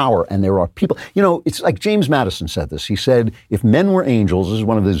with power. And there are people. It's like James Madison said this. He said, if men were angels, this is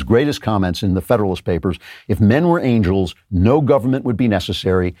one of his greatest comments in the Federalist Papers, if men were angels, no government would be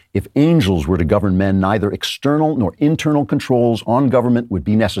necessary. If angels were to govern men, neither external nor internal controls on government would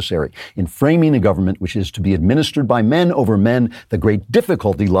be necessary. In framing a government which is to be administered by men over men, the great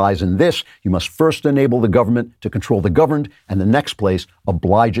difficulty lies in this: you must first enable the government to control the governed, and the next place,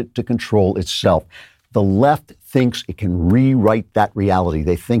 oblige it to control itself. The left thinks it can rewrite that reality.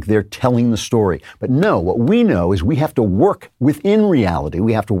 They think they're telling the story. But no, what we know is we have to work within reality.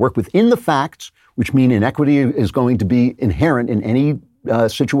 We have to work within the facts, which mean inequity is going to be inherent in any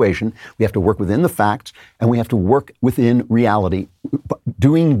situation. We have to work within the facts, and we have to work within reality,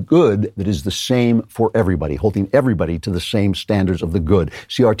 doing good that is the same for everybody, holding everybody to the same standards of the good.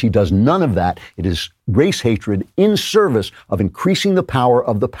 CRT does none of that. It is race hatred in service of increasing the power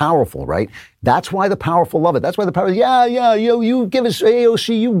of the powerful, right? That's why the powerful love it. That's why the powerful, you give us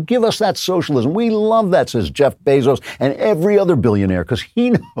AOC, you give us that socialism. We love that, says Jeff Bezos and every other billionaire, because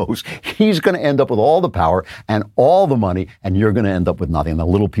he knows he's going to end up with all the power and all the money, and you're going to end up with nothing. The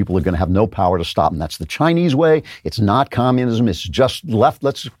little people are going to have no power to stop them. That's the Chinese way. It's not communism. It's just left.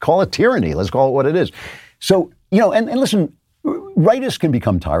 Let's call it tyranny. Let's call it what it is. So, and listen, rightists can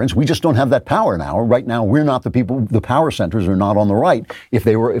become tyrants. We just don't have that power now. Right now, we're not the people. The power centers are not on the right. If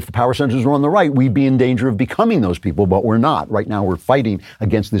the power centers were on the right, we'd be in danger of becoming those people, but we're not. Right now, we're fighting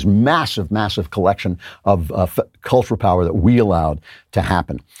against this massive, massive collection of cultural power that we allowed to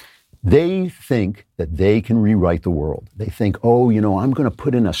happen. They think that they can rewrite the world. They think, I'm going to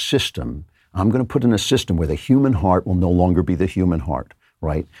put in a system. I'm going to put in a system where the human heart will no longer be the human heart.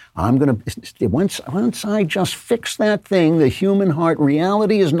 Right? Once I just fix that thing, the human heart,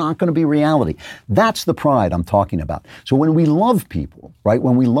 reality is not going to be reality. That's the pride I'm talking about. So when we love people, right?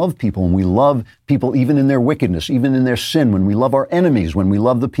 When we love people, and we love people even in their wickedness, even in their sin, when we love our enemies, when we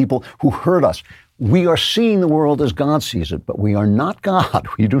love the people who hurt us, we are seeing the world as God sees it, but we are not God.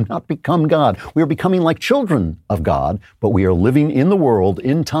 We do not become God. We are becoming like children of God, but we are living in the world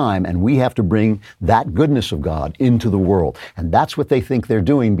in time, and we have to bring that goodness of God into the world. And that's what they think they're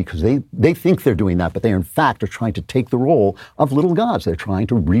doing, because they think they're doing that, but they in fact are trying to take the role of little gods. They're trying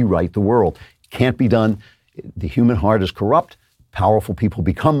to rewrite the world. It can't be done. The human heart is corrupt. Powerful people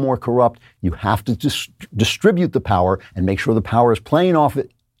become more corrupt. You have to distribute the power and make sure the power is playing off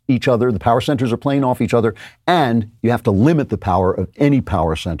each other. The power centers are playing off each other, and you have to limit the power of any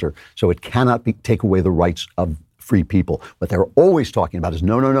power center so it cannot take away the rights of free people. What they're always talking about is,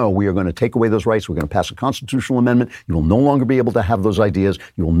 no, we are going to take away those rights. We're going to pass a constitutional amendment. You will no longer be able to have those ideas.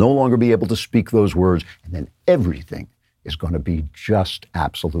 You will no longer be able to speak those words. And then everything is going to be just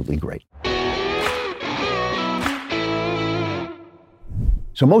absolutely great.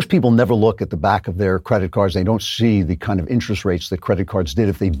 So most people never look at the back of their credit cards. They don't see the kind of interest rates that credit cards did.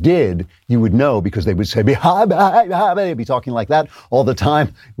 If they did, you would know, because they would say, they'd be talking like that all the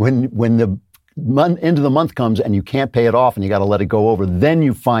time. When the end of the month comes and you can't pay it off and you got to let it go over, then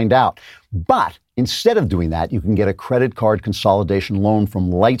you find out. But instead of doing that, you can get a credit card consolidation loan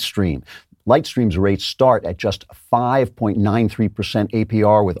from Lightstream. Lightstream's rates start at just 5.93%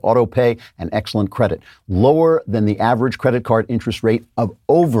 APR with auto pay and excellent credit, lower than the average credit card interest rate of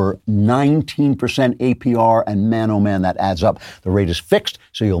over 19% APR. And man, oh man, that adds up. The rate is fixed,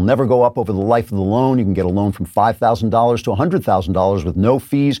 so you'll never go up over the life of the loan. You can get a loan from $5,000 to $100,000 with no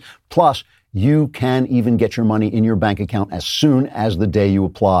fees. Plus, you can even get your money in your bank account as soon as the day you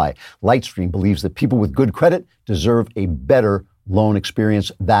apply. Lightstream believes that people with good credit deserve a better loan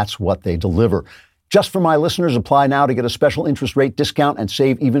experience. That's what they deliver. Just for my listeners, apply now to get a special interest rate discount and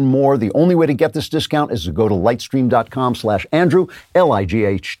save even more. The only way to get this discount is to go to lightstream.com/Andrew,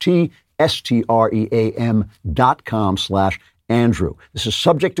 lightstream.com/Andrew. This is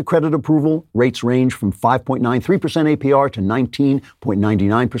subject to credit approval. Rates range from 5.93% APR to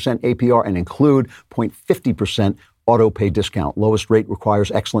 19.99% APR and include 0.50% auto pay discount. Lowest rate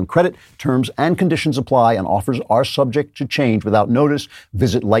requires excellent credit. Terms and conditions apply, and offers are subject to change without notice.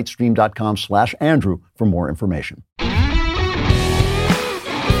 Visit lightstream.com/Andrew for more information.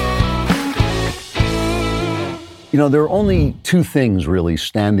 You know, there are only two things really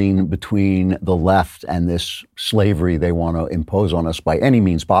standing between the left and this slavery they want to impose on us by any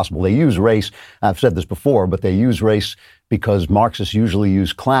means possible. They use race. I've said this before, but they use race because Marxists usually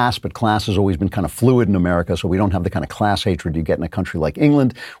use class, but class has always been kind of fluid in America, so we don't have the kind of class hatred you get in a country like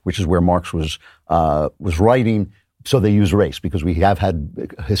England, which is where Marx was writing. So they use race because we have had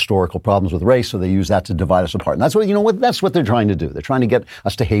historical problems with race. So they use that to divide us apart. And that's that's what they're trying to do. They're trying to get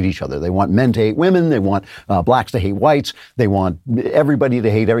us to hate each other. They want men to hate women. They want blacks to hate whites. They want everybody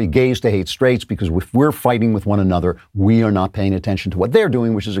to hate gays to hate straights, because if we're fighting with one another, we are not paying attention to what they're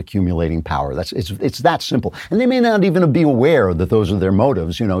doing, which is accumulating power. It's that simple. And they may not even be aware that those are their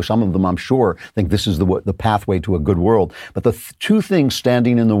motives. You know, some of them, I'm sure, think this is the pathway to a good world. But the two things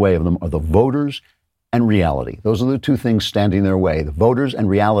standing in the way of them are the voters and reality. Those are the two things standing in their way, the voters and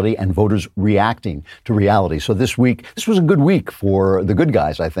reality, and voters reacting to reality. So this week, this was a good week for the good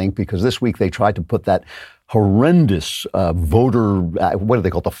guys, I think, because this week they tried to put that horrendous voter, what do they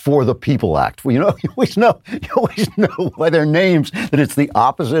call it? The For the People Act. Well, you always know by their names that it's the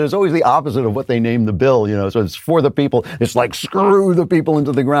opposite. It's always the opposite of what they name the bill, so it's for the people. It's like screw the people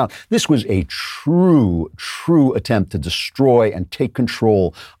into the ground. This was a true attempt to destroy and take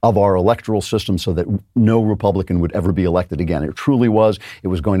control of our electoral system so that no Republican would ever be elected again. It truly was. It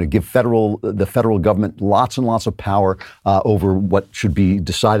was going to give the federal government lots and lots of power over what should be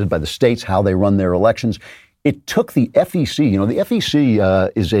decided by the states, how they run their elections. It took the FEC, the FEC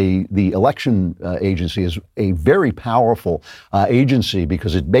the election agency is a very powerful agency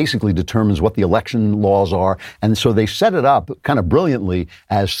because it basically determines what the election laws are. And so they set it up kind of brilliantly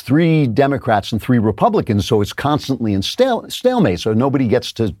as 3 Democrats and 3 Republicans. So it's constantly in stalemate. So nobody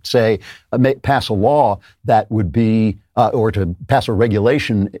gets to pass a law that would be or to pass a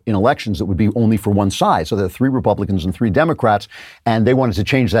regulation in elections that would be only for one side. So there are 3 Republicans and 3 Democrats, and they wanted to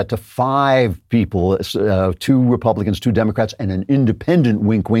change that to 5 people, 2 Republicans, 2 Democrats, and an independent,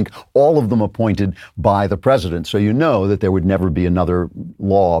 wink, wink, all of them appointed by the president. So you know that there would never be another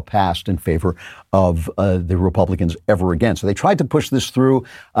law passed in favor of the Republicans ever again. So they tried to push this through,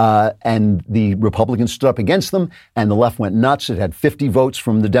 and the Republicans stood up against them, and the left went nuts. It had 50 votes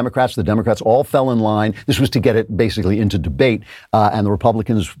from the Democrats. The Democrats all fell in line. This was to get it basically into debate, and the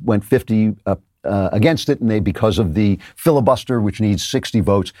Republicans went 50 against it, and because of the filibuster, which needs 60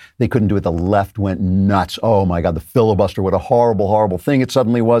 votes, they couldn't do it. The left went nuts. Oh my God, the filibuster, what a horrible, horrible thing it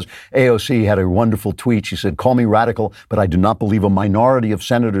suddenly was. AOC had a wonderful tweet. She said, "Call me radical, but I do not believe a minority of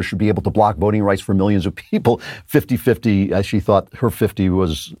senators should be able to block voting rights for millions of people." 50-50, as she thought her 50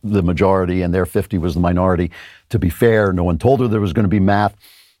 was the majority and their 50 was the minority. To be fair, no one told her there was going to be math.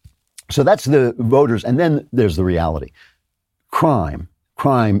 So that's the voters. And then there's the reality. Crime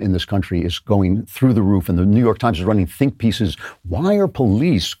in this country is going through the roof, and the New York Times is running think pieces. Why are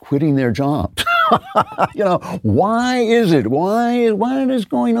police quitting their jobs? Why is it? Why is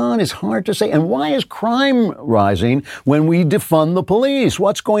going on? It's hard to say. And why is crime rising when we defund the police?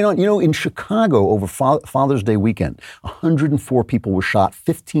 What's going on? In Chicago over Father's Day weekend, 104 people were shot,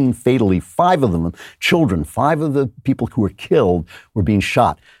 15 fatally, 5 of them children. 5 of the people who were killed were being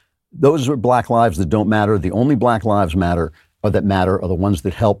shot. Those are black lives that don't matter. The only black lives that matter are the ones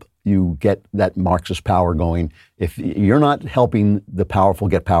that help you get that Marxist power going. If you're not helping the powerful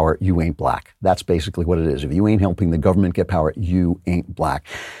get power, you ain't black. That's basically what it is. If you ain't helping the government get power, you ain't black.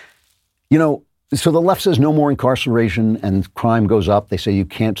 You know, so the left says no more incarceration and crime goes up. They say you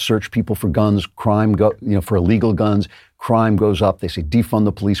can't search people for guns, for illegal guns, crime goes up. They say defund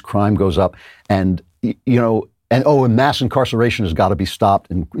the police, crime goes up. And, and mass incarceration has got to be stopped.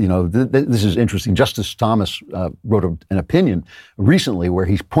 And, this is interesting. Justice Thomas wrote an opinion recently where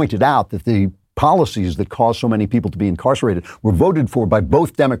he's pointed out that the policies that caused so many people to be incarcerated were voted for by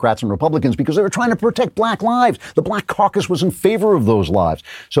both Democrats and Republicans because they were trying to protect black lives. The Black Caucus was in favor of those lives.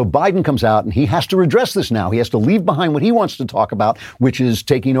 So Biden comes out and he has to redress this now. He has to leave behind what he wants to talk about, which is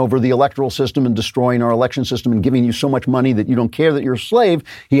taking over the electoral system and destroying our election system and giving you so much money that you don't care that you're a slave.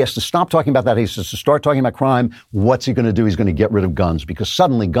 He has to stop talking about that. He has to start talking about crime. What's he going to do? He's going to get rid of guns because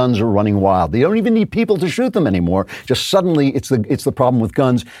suddenly guns are running wild. They don't even need people to shoot them anymore. Just suddenly it's the problem with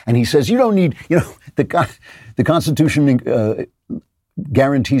guns. And he says, you don't need, the Constitution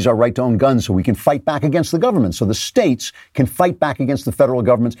guarantees our right to own guns so we can fight back against the government. So the states can fight back against the federal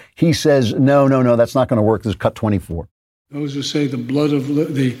governments. He says, no, that's not going to work. This is cut 24. Those who say the blood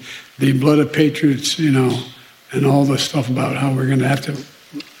of patriots, and all the stuff about how we're going to have to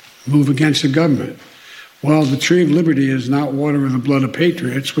move against the government. Well, the tree of liberty is not water with the blood of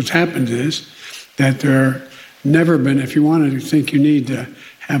patriots. What's happened is that there never been, if you want to think you need to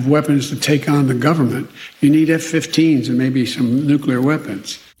have weapons to take on the government, you need F-15s and maybe some nuclear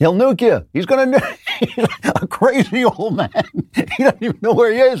weapons. He'll nuke you. He's going to nuke a crazy old man. He doesn't even know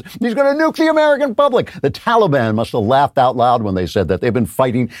where he is. He's going to nuke the American public. The Taliban must have laughed out loud when they said that. They've been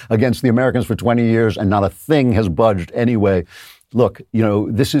fighting against the Americans for 20 years and not a thing has budged anyway. Look,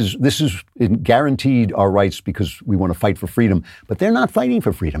 this is guaranteed our rights because we want to fight for freedom, but they're not fighting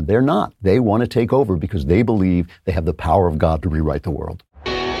for freedom. They're not. They want to take over because they believe they have the power of God to rewrite the world.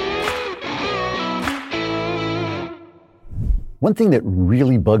 One thing that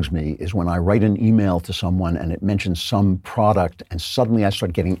really bugs me is when I write an email to someone and it mentions some product and suddenly I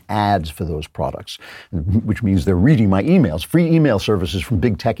start getting ads for those products, which means they're reading my emails. Free email services from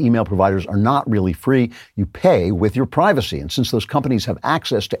big tech email providers are not really free. You pay with your privacy. And since those companies have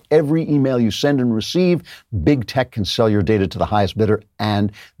access to every email you send and receive, big tech can sell your data to the highest bidder,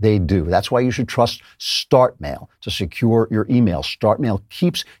 and they do. That's why you should trust StartMail to secure your email. StartMail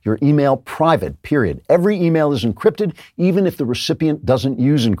keeps your email private, period. Every email is encrypted, even if the recipient doesn't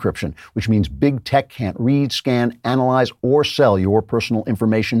use encryption, which means big tech can't read, scan, analyze, or sell your personal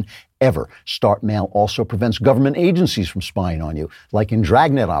information ever. StartMail also prevents government agencies from spying on you, like in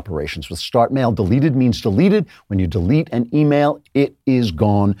dragnet operations. With StartMail, deleted means deleted. When you delete an email, it is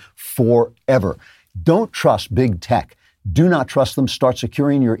gone forever. Don't trust big tech. Do not trust them. Start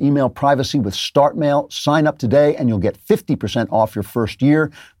securing your email privacy with StartMail. Sign up today and you'll get 50% off your first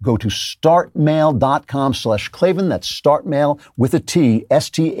year. Go to startmail.com/Klavan. That's StartMail with a T,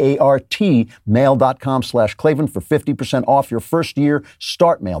 START, mail.com/Klavan for 50% off your first year.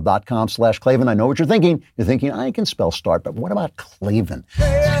 Startmail.com/Klavan. I know what you're thinking. You're thinking, I can spell start, but what about Klavan?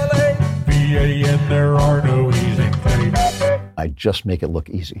 There are no E's in Klavan. I just make it look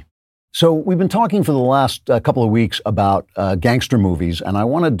easy. So we've been talking for the last couple of weeks about gangster movies, and I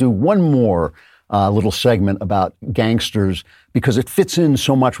want to do one more little segment about gangsters because it fits in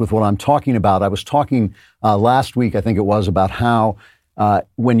so much with what I'm talking about. I was talking last week, I think it was, about how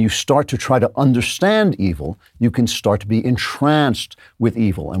when you start to try to understand evil, you can start to be entranced with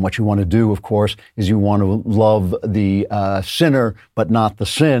evil. And what you want to do, of course, is you want to love the sinner, but not the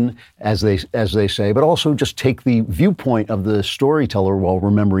sin, as they say, but also just take the viewpoint of the storyteller while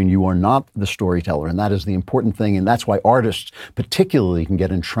remembering you are not the storyteller. And that is the important thing. And that's why artists particularly can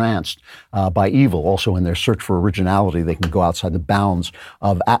get entranced by evil. Also, in their search for originality, they can go outside the bounds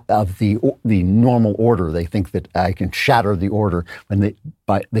of the normal order. They think that I can shatter the order when they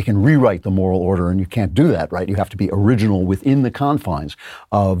can rewrite the moral order, and you can't do that, right? You have to be original within the confines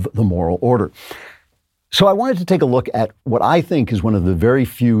of the moral order. So I wanted to take a look at what I think is one of the very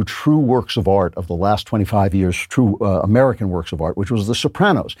few true works of art of the last 25 years, true American works of art, which was The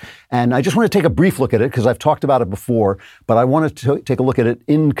Sopranos. And I just want to take a brief look at it because I've talked about it before, but I wanted to take a look at it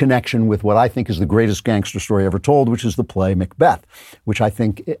in connection with what I think is the greatest gangster story ever told, which is the play Macbeth, which I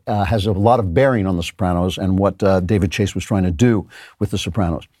think has a lot of bearing on The Sopranos and what David Chase was trying to do with The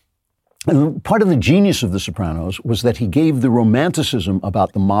Sopranos. And part of the genius of The Sopranos was that he gave the romanticism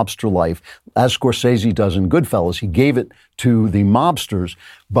about the mobster life, as Scorsese does in Goodfellas. He gave it to the mobsters,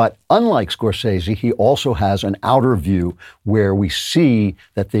 but unlike Scorsese, he also has an outer view where we see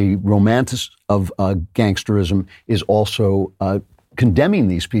that the romantic of gangsterism is also condemning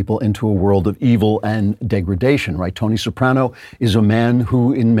these people into a world of evil and degradation, right? Tony Soprano is a man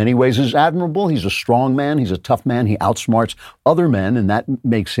who in many ways is admirable. He's a strong man. He's a tough man. He outsmarts other men, and that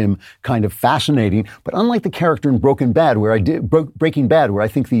makes him kind of fascinating. But unlike the character in Breaking Bad, where I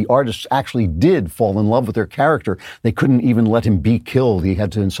think the artists actually did fall in love with their character, they couldn't even let him be killed. He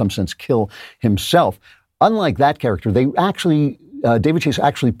had to, in some sense, kill himself. Unlike that character, David Chase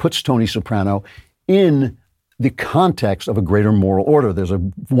actually puts Tony Soprano in the context of a greater moral order. There's a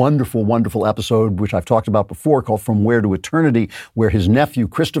wonderful, wonderful episode, which I've talked about before, called From Where to Eternity, where his nephew,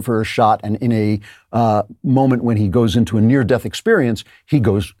 Christopher, is shot, and in a moment when he goes into a near-death experience, he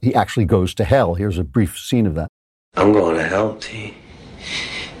actually goes to hell. Here's a brief scene of that. I'm going to hell, T.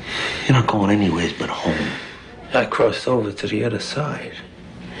 You're not going anyways but home. I crossed over to the other side.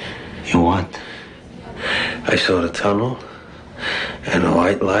 You what? I saw the tunnel and the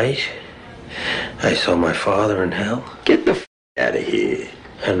white light. I saw my father in hell. Get the out of here.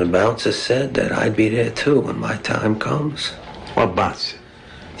 And the bouncer said that I'd be there too when my time comes. What bouncer?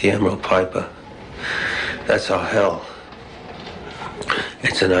 The Emerald Piper. That's our hell.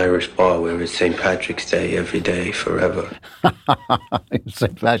 It's an Irish bar where it's St. Patrick's Day every day, forever.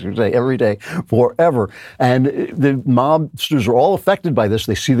 St. Patrick's Day every day, forever. And the mobsters are all affected by this.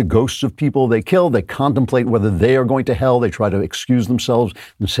 They see the ghosts of people they kill. They contemplate whether they are going to hell. They try to excuse themselves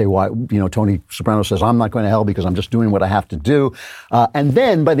and say, why, Tony Soprano says, I'm not going to hell because I'm just doing what I have to do. And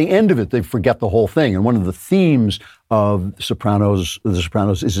then by the end of it, they forget the whole thing. And one of the themes of The Sopranos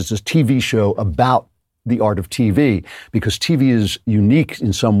is it's this TV show about the art of TV, because TV is unique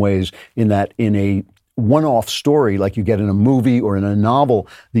in some ways in that in a one-off story like you get in a movie or in a novel,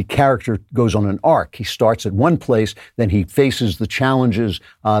 the character goes on an arc. He starts at one place, then he faces the challenges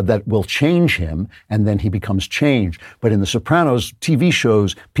that will change him, and then he becomes changed. But in The Sopranos TV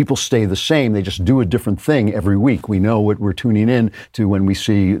shows, people stay the same. They just do a different thing every week. We know what we're tuning in to when we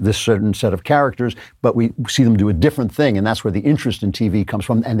see this certain set of characters, but we see them do a different thing, and that's where the interest in TV comes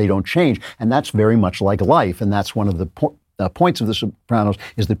from, and they don't change. And that's very much like life, and that's one of the points of The Sopranos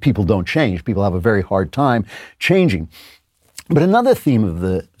is that people don't change. People have a very hard time changing. But another theme of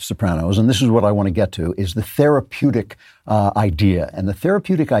The Sopranos, and this is what I want to get to, is the therapeutic idea. And the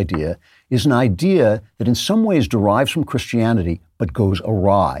therapeutic idea is an idea that in some ways derives from Christianity, but goes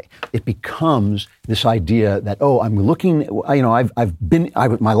awry. It becomes this idea that, I'm looking,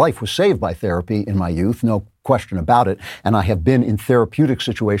 my life was saved by therapy in my youth, no question about it. And I have been in therapeutic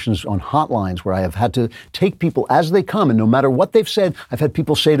situations on hotlines where I have had to take people as they come. And no matter what they've said, I've had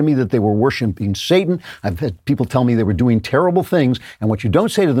people say to me that they were worshiping Satan. I've had people tell me they were doing terrible things. And what you don't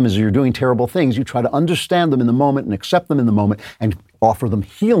say to them is you're doing terrible things. You try to understand them in the moment and accept them in the moment and offer them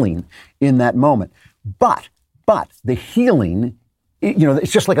healing in that moment. But the healing,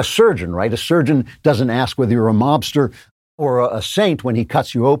 it's just like a surgeon, right? A surgeon doesn't ask whether you're a mobster or a saint when he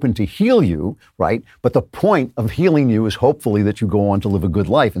cuts you open to heal you, right? But the point of healing you is hopefully that you go on to live a good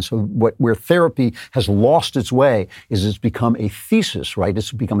life. And so where therapy has lost its way is it's become a thesis, right?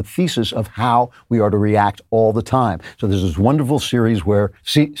 It's become a thesis of how we are to react all the time. So there's this wonderful series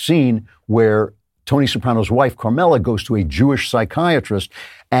scene where Tony Soprano's wife, Carmela, goes to a Jewish psychiatrist,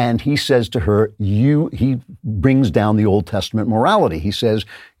 and he says to her, he brings down the Old Testament morality. He says,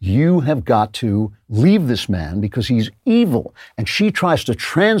 you have got to leave this man because he's evil. And she tries to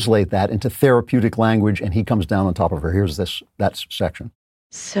translate that into therapeutic language, and he comes down on top of her. Here's that section.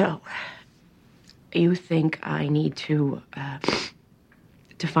 So, you think I need to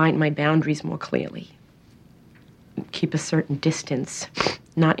define my boundaries more clearly? Keep a certain distance,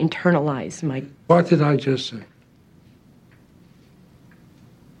 not internalize my... What did I just say?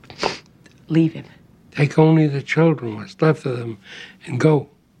 Leave him. Take only the children, what's left of them, and go.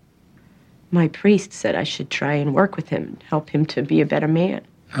 My priest said I should try and work with him, help him to be a better man.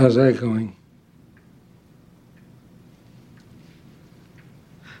 How's that going?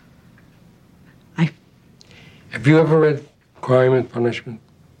 Have you ever read Crime and Punishment?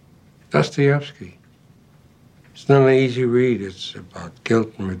 Dostoevsky. It's not an easy read. It's about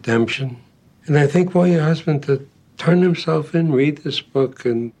guilt and redemption. And I think for your husband to turn himself in, read this book,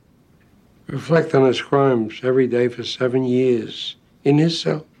 and reflect on his crimes every day for 7 years in his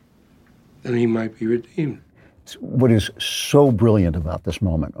cell, then he might be redeemed. What is so brilliant about this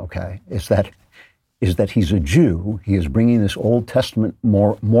moment, okay, is that he's a Jew. He is bringing this Old Testament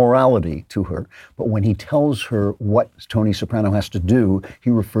morality to her. But when he tells her what Tony Soprano has to do, he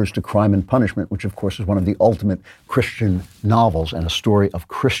refers to Crime and Punishment, which, of course, is one of the ultimate Christian novels and a story of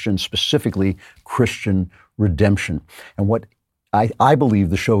Christian, specifically Christian redemption. And what I believe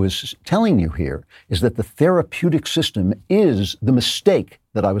the show is telling you here is that the therapeutic system is the mistake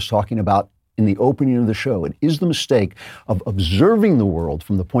that I was talking about in the opening of the show. It is the mistake of observing the world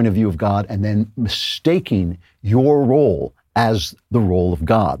from the point of view of God and then mistaking your role as the role of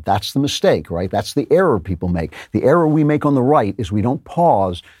God. That's the mistake, right? That's the error people make. The error we make on the right is we don't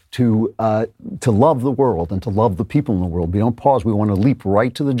pause to love the world and to love the people in the world. We don't pause. We want to leap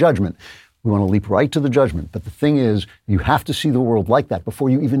right to the judgment. We want to leap right to the judgment. But the thing is, you have to see the world like that before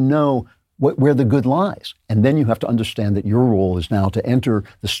you even know where the good lies. And then you have to understand that your role is now to enter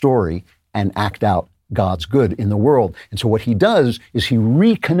the story and act out God's good in the world. And so what he does is he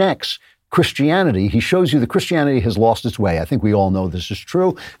reconnects Christianity. He shows you that Christianity has lost its way. I think we all know this is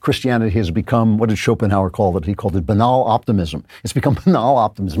true. Christianity has become, what did Schopenhauer call it? He called it banal optimism. It's become banal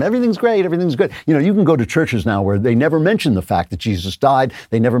optimism. Everything's great. Everything's good. You know, you can go to churches now where they never mention the fact that Jesus died.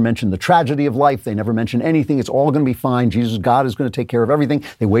 They never mention the tragedy of life. They never mention anything. It's all going to be fine. God is going to take care of everything.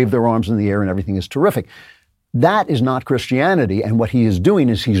 They wave their arms in the air and everything is terrific. That is not Christianity, and what he is doing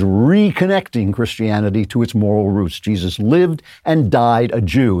is he's reconnecting Christianity to its moral roots. Jesus lived and died a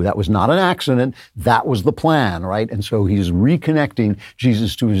Jew. That was not an accident. That was the plan, right? And so he's reconnecting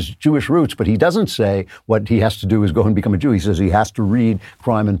Jesus to his Jewish roots, but he doesn't say what he has to do is go and become a Jew. He says he has to read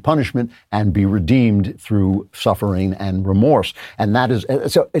Crime and Punishment and be redeemed through suffering and remorse. And that is,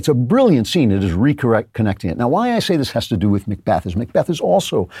 it's a brilliant scene. It is reconnecting it. Now, why I say this has to do with Macbeth is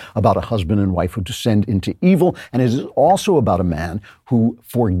also about a husband and wife who descend into evil. And it is also about a man who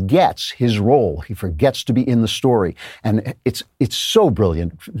forgets his role. He forgets to be in the story. And it's so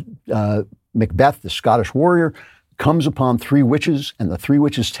brilliant. Macbeth, the Scottish warrior, comes upon three witches, and the three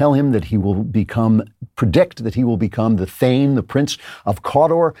witches tell him that predict that he will become the Thane, the Prince of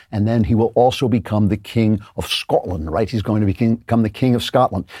Cawdor, and then he will also become the King of Scotland, right? He's going to become the King of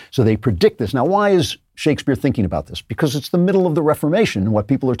Scotland. So they predict this. Now, why is Shakespeare thinking about this? Because it's the middle of the Reformation, and what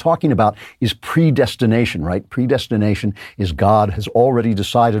people are talking about is predestination, right? Predestination is God has already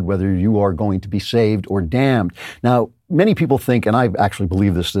decided whether you are going to be saved or damned. Now, many people think, and I actually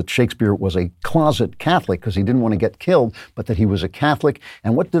believe this, that Shakespeare was a closet Catholic because he didn't want to get killed, but that he was a Catholic.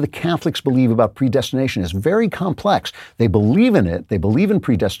 And what do the Catholics believe about predestination? It's very complex. They believe in it, they believe in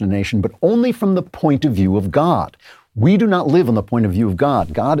predestination, but only from the point of view of God. We do not live on the point of view of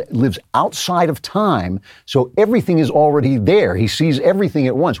God. God lives outside of time, so everything is already there. He sees everything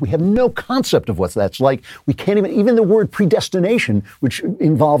at once. We have no concept of what that's like. We can't even the word predestination, which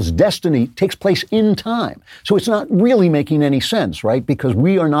involves destiny, takes place in time. So it's not really making any sense, right? Because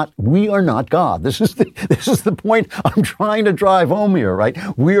we are not God. This is the point I'm trying to drive home here, right?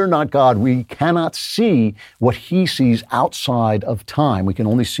 We are not God. We cannot see what he sees outside of time. We can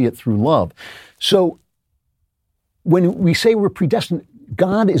only see it through love. So when we say we're predestined,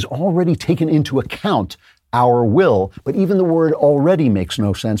 God is already taken into account our will, but even the word already makes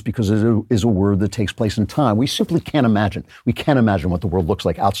no sense because it is a word that takes place in time. We simply can't imagine. We can't imagine what the world looks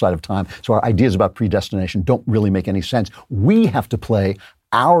like outside of time. So our ideas about predestination don't really make any sense. We have to play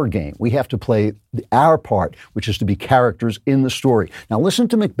our game. We have to play our part, which is to be characters in the story. Now listen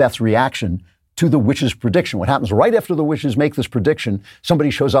to Macbeth's reaction to the witch's prediction. What happens right after the witches make this prediction,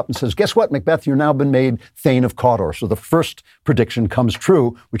 somebody shows up and says, guess what, Macbeth, you've now been made Thane of Cawdor. So the first prediction comes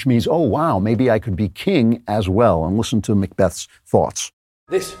true, which means, oh, wow, maybe I could be king as well. And listen to Macbeth's thoughts.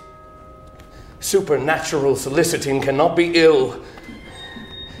 This supernatural soliciting cannot be ill,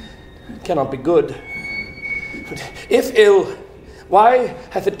 cannot be good. But if ill, why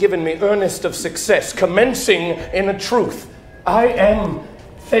hath it given me earnest of success, commencing in a truth? I am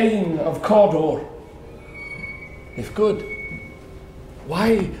Thane of Cawdor. If good,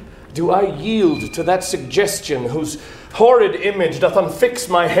 why do I yield to that suggestion whose horrid image doth unfix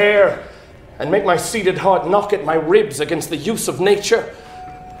my hair and make my seated heart knock at my ribs against the use of nature?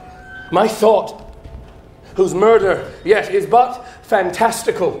 My thought, whose murder yet is but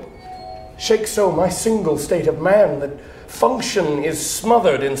fantastical, shakes so my single state of man that function is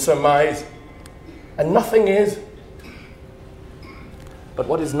smothered in surmise, and nothing is but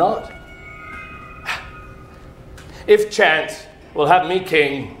what is not. If chance will have me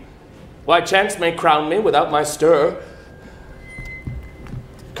king, why chance may crown me without my stir.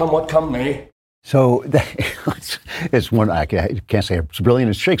 Come what come may. So it's one, I can't say it's brilliant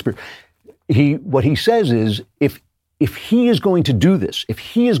as Shakespeare. What he says is, if he is going to do this, if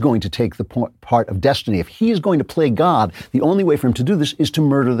he is going to take the part of destiny, if he is going to play God, the only way for him to do this is to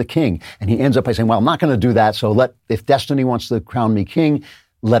murder the king. And he ends up by saying, well, I'm not going to do that, so if destiny wants to crown me king,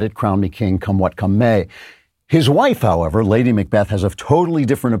 let it crown me king, come what come may. His wife, however, Lady Macbeth, has a totally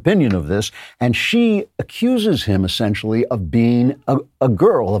different opinion of this, and she accuses him essentially of being a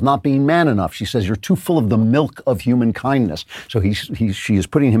girl, of not being man enough. She says, you're too full of the milk of human kindness. So she is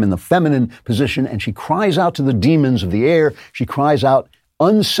putting him in the feminine position, and she cries out to the demons of the air. She cries out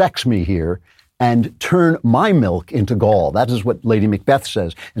unsex me here and turn my milk into gall. That is what Lady Macbeth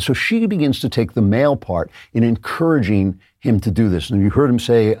says. And so she begins to take the male part in encouraging him to do this. And you heard him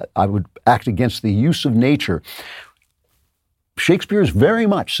say, I would act against the use of nature. Shakespeare is very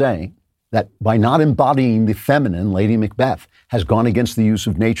much saying that by not embodying the feminine, Lady Macbeth has gone against the use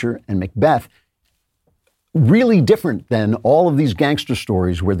of nature, and Macbeth, really different than all of these gangster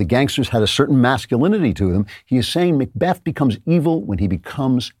stories where the gangsters had a certain masculinity to them. He is saying Macbeth becomes evil when he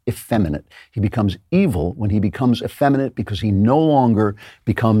becomes effeminate. He becomes evil when he becomes effeminate because he no longer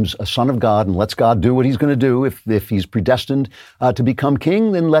becomes a son of God and lets God do what he's going to do. If he's predestined to become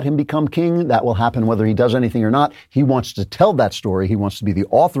king, then let him become king. That will happen whether he does anything or not. He wants to tell that story. He wants to be the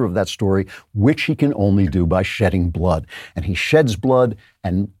author of that story, which he can only do by shedding blood. And he sheds blood.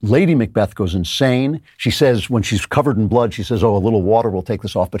 And Lady Macbeth goes insane. She says, when she's covered in blood, she says, oh, a little water will take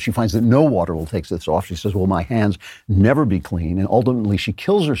this off. But she finds that no water will take this off. She says, will my hands never be clean? And ultimately, she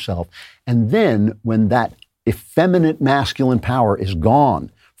kills herself. And then when that effeminate masculine power is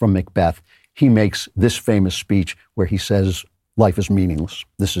gone from Macbeth, he makes this famous speech where he says, life is meaningless.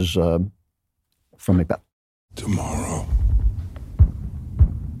 This is from Macbeth. Tomorrow.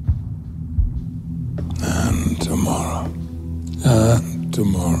 And tomorrow. And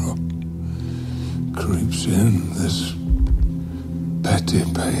tomorrow creeps in this petty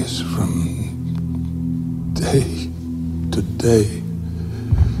pace from day to day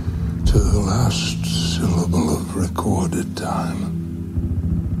to the last syllable of recorded time.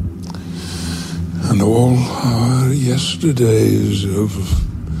 And all our yesterdays of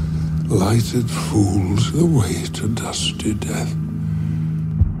lighted fools the way to dusty death.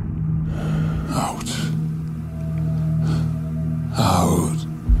 Out,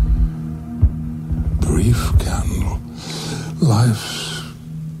 brief candle, life's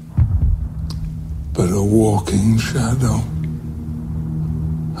but a walking shadow,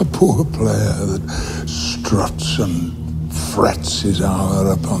 a poor player that struts and frets his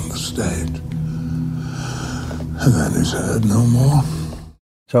hour upon the stage, and then is heard no more.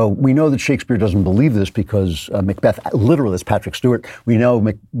 So we know that Shakespeare doesn't believe this because Macbeth literally is Patrick Stewart. We know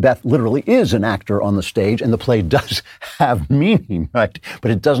Macbeth literally is an actor on the stage, and the play does have meaning, right? But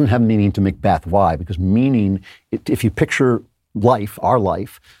it doesn't have meaning to Macbeth. Why? Because meaning, if you picture life, our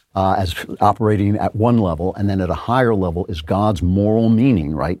life, as operating at one level, and then at a higher level is God's moral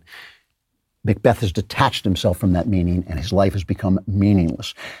meaning, right? Macbeth has detached himself from that meaning, and his life has become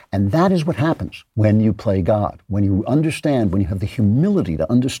meaningless. And that is what happens when you play God. When you understand, when you have the humility to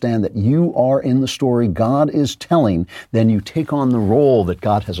understand that you are in the story God is telling, then you take on the role that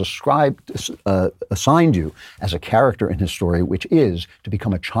God has assigned you as a character in his story, which is to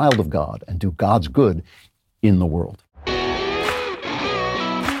become a child of God and do God's good in the world.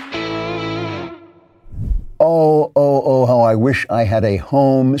 Oh, how I wish I had a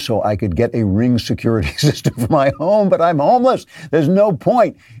home so I could get a Ring security system for my home, but I'm homeless. There's no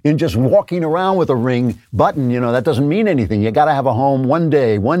point in just walking around with a Ring button. You know, that doesn't mean anything. You got to have a home one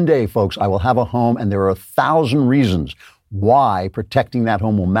day, folks, I will have a home, and there are 1,000 reasons why protecting that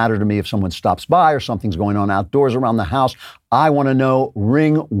home will matter to me if someone stops by or something's going on outdoors around the house. I want to know.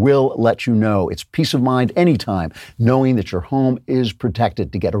 Ring will let you know. It's peace of mind anytime, knowing that your home is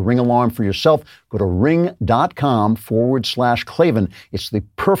protected. To get a Ring alarm for yourself, go to ring.com/Klavan. It's the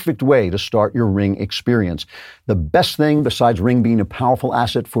perfect way to start your Ring experience. The best thing, besides Ring being a powerful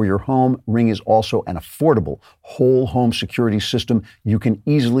asset for your home, Ring is also an affordable whole home security system you can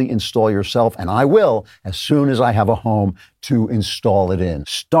easily install yourself, and I will as soon as I have a home to install it in.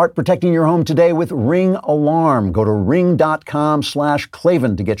 Start protecting your home today with Ring Alarm. Go to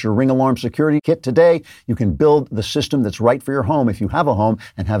ring.com/Klavan to get your Ring Alarm security kit today. You can build the system that's right for your home if you have a home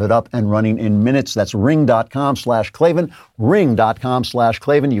and have it up and running in minutes. That's ring.com/Klavan,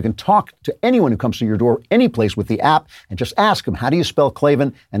 ring.com/Klavan. You can talk to anyone who comes to your door, any place with the app, and just ask them, how do you spell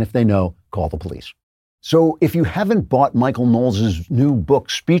Klavan? And if they know, call the police. So if you haven't bought Michael Knowles' new book,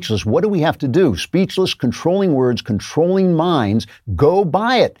 Speechless, what do we have to do? Speechless, Controlling Words, Controlling Minds. Go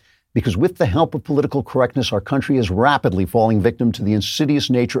buy it. Because with the help of political correctness, our country is rapidly falling victim to the insidious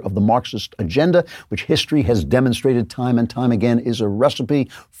nature of the Marxist agenda, which history has demonstrated time and time again is a recipe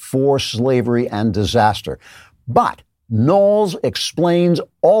for slavery and disaster. But Knowles explains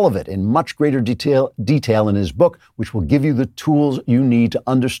all of it in much greater detail in his book, which will give you the tools you need to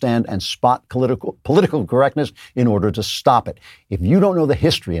understand and spot political correctness in order to stop it. If you don't know the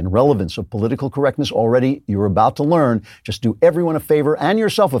history and relevance of political correctness already, you're about to learn. Just do everyone a favor and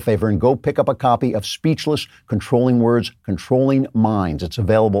yourself a favor and go pick up a copy of Speechless: Controlling Words, Controlling Minds. It's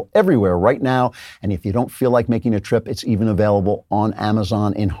available everywhere right now. And if you don't feel like making a trip, it's even available on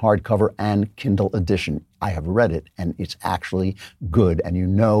Amazon in hardcover and Kindle edition. I have read it, and it's actually good. And you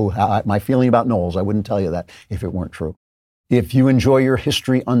know how my feeling about Knowles. I wouldn't tell you that if it weren't true. If you enjoy your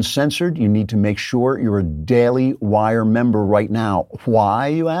history uncensored, you need to make sure you're a Daily Wire member right now. Why,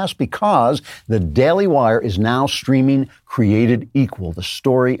 you ask? Because the Daily Wire is now streaming Created Equal, the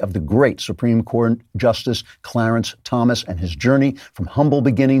story of the great Supreme Court Justice Clarence Thomas and his journey from humble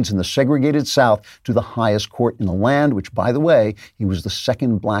beginnings in the segregated South to the highest court in the land, which, by the way, he was the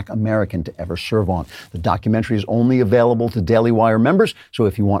second Black American to ever serve on. The documentary is only available to Daily Wire members, so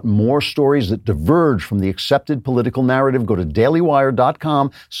if you want more stories that diverge from the accepted political narrative, go to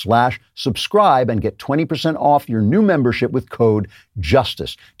dailywire.com/subscribe and get 20% off your new membership with code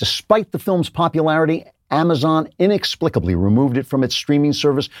JUSTICE. Despite the film's popularity, Amazon inexplicably removed it from its streaming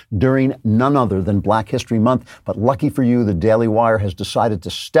service during none other than Black History Month. But lucky for you, the Daily Wire has decided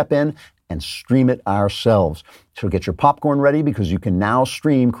to step in and stream it ourselves. So get your popcorn ready, because you can now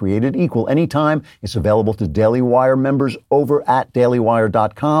stream Created Equal anytime. It's available to Daily Wire members over at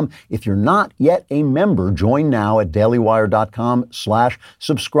dailywire.com. If you're not yet a member, join now at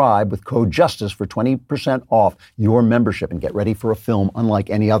dailywire.com/subscribe with code JUSTICE for 20% off your membership, and get ready for a film unlike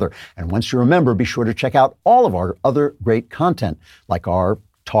any other. And once you're a member, be sure to check out all of our other great content, like our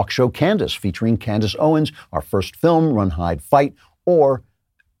talk show Candace, featuring Candace Owens, our first film, Run, Hide, Fight, or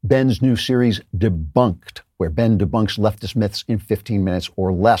Ben's new series, Debunked, where Ben debunks leftist myths in 15 minutes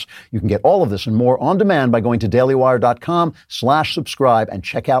or less. You can get all of this and more on demand by going to dailywire.com/subscribe and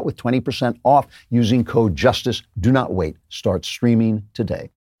check out with 20% off using code JUSTICE. Do not wait. Start streaming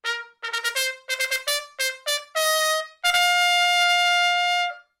today.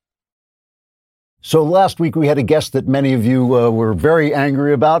 So last week we had a guest that many of you were very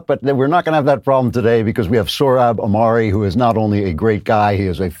angry about, but we're not going to have that problem today, because we have Sohrab Ahmari, who is not only a great guy, he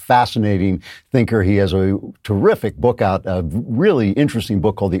is a fascinating thinker. He has a terrific book out, a really interesting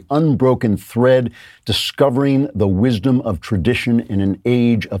book called The Unbroken Thread, Discovering the Wisdom of Tradition in an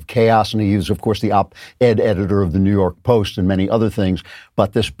Age of Chaos. And he is, of course, the op-ed editor of the New York Post and many other things.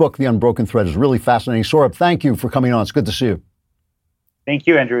 But this book, The Unbroken Thread, is really fascinating. Sohrab, thank you for coming on. It's good to see you. Thank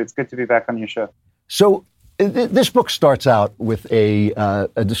you, Andrew. It's good to be back on your show. So this book starts out with a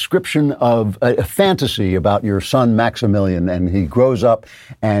description of a fantasy about your son, Maximilian, and he grows up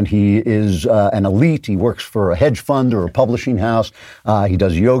and he is an elite. He works for a hedge fund or a publishing house. He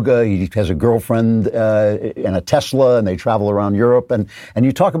does yoga. He has a girlfriend and a Tesla, and they travel around Europe. And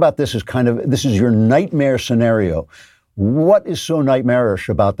you talk about this as this is your nightmare scenario. What is so nightmarish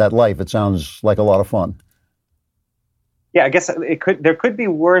about that life? It sounds like a lot of fun. Yeah, I guess there could be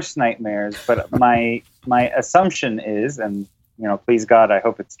worse nightmares, but my assumption is, and please God, I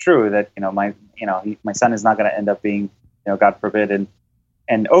hope it's true, that my son is not going to end up being, God forbid, an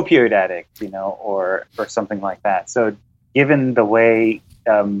opioid addict, or something like that. So, given the way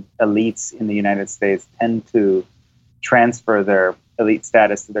elites in the United States tend to transfer their elite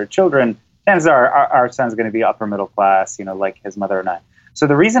status to their children, chances are our son's going to be upper middle class, like his mother and I. So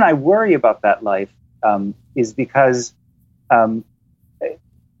the reason I worry about that life is because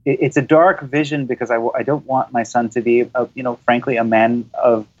it's a dark vision, because I don't want my son to be, frankly, a man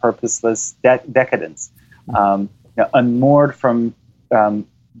of purposeless decadence, unmoored from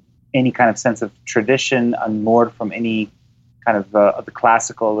any kind of sense of tradition, unmoored from any kind of the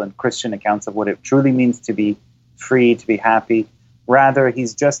classical and Christian accounts of what it truly means to be free, to be happy. Rather,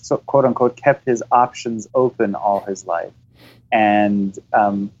 he's just, quote unquote, kept his options open all his life and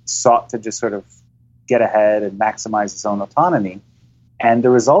sought to just sort of get ahead and maximize his own autonomy. And the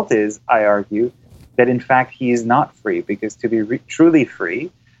result is, I argue, that in fact he is not free, because to be truly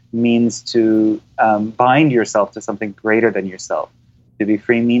free means to bind yourself to something greater than yourself. To be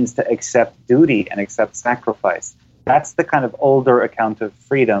free means to accept duty and accept sacrifice. That's the kind of older account of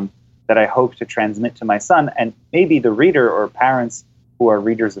freedom that I hope to transmit to my son, and maybe the reader or parents who are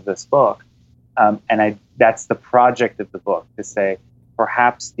readers of this book. That's the project of the book, to say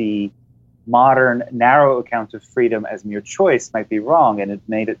perhaps the modern narrow account of freedom as mere choice might be wrong, and it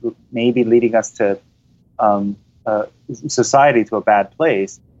may be leading us to society to a bad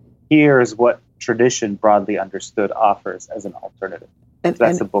place. Here's what tradition, broadly understood, offers as an alternative. And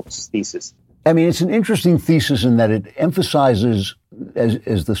that's the book's thesis. I mean, it's an interesting thesis in that it emphasizes,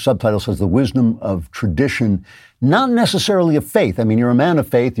 as the subtitle says, the wisdom of tradition, not necessarily of faith. I mean, you're a man of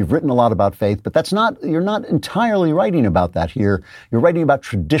faith. You've written a lot about faith, but you're not entirely writing about that here. You're writing about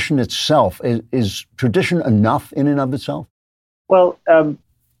tradition itself. Is tradition enough in and of itself? Well,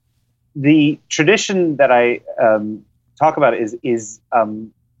 the tradition that I talk about is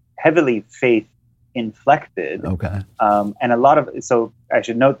heavily faith inflected. Okay. And a lot of, so I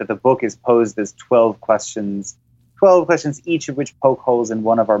should note that the book is posed as 12 questions, each of which poke holes in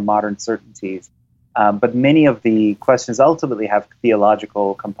one of our modern certainties. But many of the questions ultimately have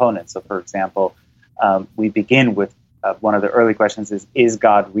theological components. So, for example, we begin with one of the early questions is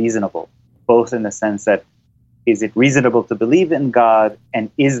God reasonable? Both in the sense that, is it reasonable to believe in God,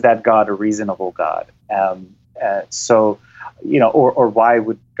 and is that God a reasonable God? So, or why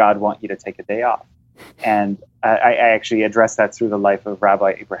would God want you to take a day off? And I actually address that through the life of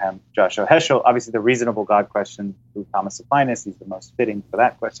Rabbi Abraham Joshua Heschel. Obviously, the reasonable God question through Thomas Aquinas, he's the most fitting for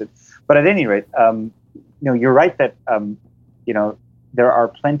that question. But at any rate, you're right that, there are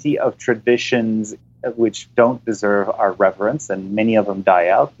plenty of traditions which don't deserve our reverence, and many of them die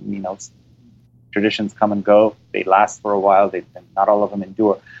out. Traditions come and go. They last for a while. Not all of them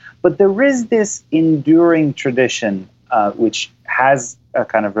endure. But there is this enduring tradition which has a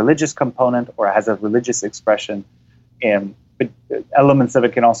kind of religious component or has a religious expression. But elements of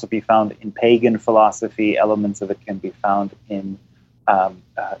it can also be found in pagan philosophy. Elements of it can be found in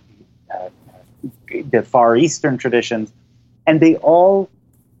the Far Eastern traditions. And they all,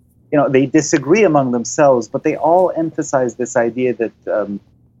 they disagree among themselves, but they all emphasize this idea that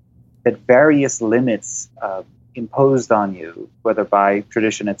that various limits imposed on you, whether by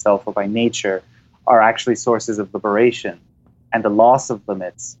tradition itself or by nature, are actually sources of liberation. And the loss of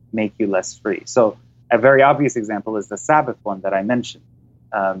limits make you less free. So a very obvious example is the Sabbath one that I mentioned.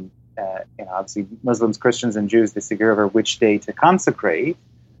 Obviously, Muslims, Christians, and Jews disagree over which day to consecrate,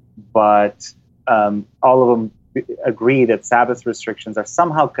 but all of them agree that Sabbath restrictions are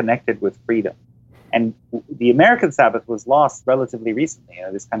somehow connected with freedom. And the American Sabbath was lost relatively recently.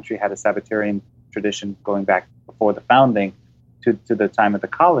 This country had a Sabbatarian tradition going back before the founding to the time of the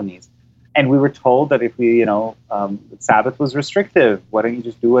colonies. And we were told that if Sabbath was restrictive, why don't you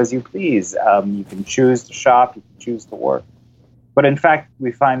just do as you please? You can choose to shop, you can choose to work. But in fact,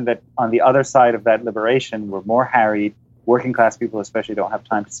 we find that on the other side of that liberation, we're more harried. Working class people especially don't have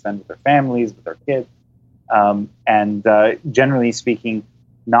time to spend with their families, with their kids. And generally speaking,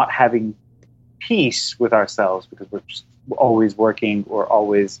 not having peace with ourselves because we're just always working or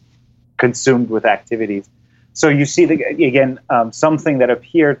always consumed with activities. So you see, again, something that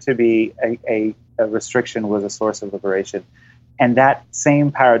appeared to be a restriction was a source of liberation. And that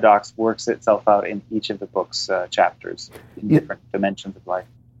same paradox works itself out in each of the book's chapters in different dimensions of life.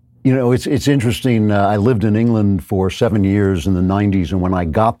 It's interesting. I lived in England for 7 years in the 90s, and when I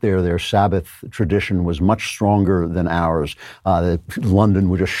got there, their Sabbath tradition was much stronger than ours. London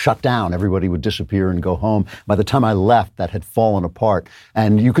would just shut down. Everybody would disappear and go home. By the time I left, that had fallen apart.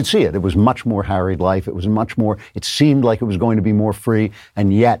 And you could see it. It was much more harried life. It seemed like it was going to be more free,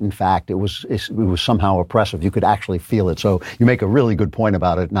 and yet, in fact, it was somehow oppressive. You could actually feel it. So you make a really good point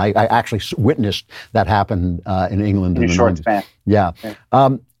about it. And I actually witnessed that happen in England in the 90s. Short span. Yeah.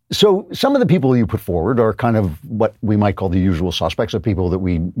 So some of the people you put forward are kind of what we might call the usual suspects of people that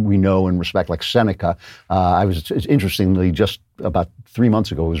we know and respect, like Seneca. Interestingly, just about 3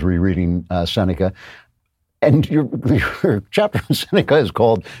 months ago, I was rereading Seneca. And your chapter on Seneca is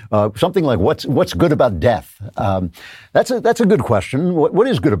called something like "What's good about death?" That's a good question. What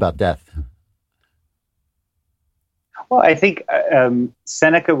is good about death? Well, I think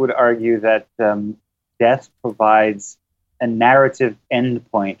Seneca would argue that death provides a narrative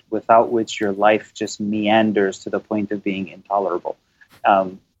endpoint without which your life just meanders to the point of being intolerable.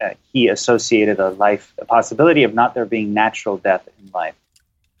 He associated a possibility of not there being natural death in life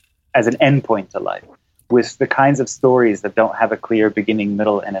as an endpoint to life, with the kinds of stories that don't have a clear beginning,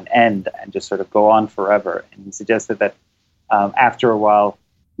 middle, and an end, and just sort of go on forever. And he suggested that after a while,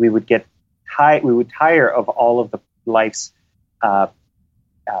 we would tire of all of the life's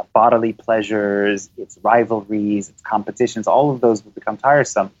bodily pleasures, its rivalries, its competitions. All of those would become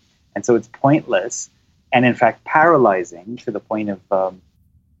tiresome, and so it's pointless, and in fact paralyzing to the point of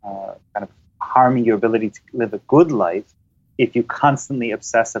kind of harming your ability to live a good life if you constantly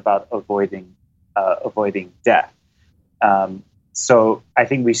obsess about avoiding death. So I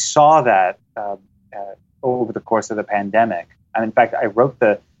think we saw that over the course of the pandemic. And in fact, I wrote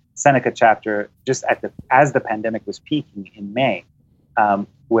the Seneca chapter just as the pandemic was peaking in May,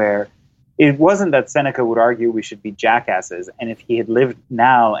 where it wasn't that Seneca would argue we should be jackasses, and if he had lived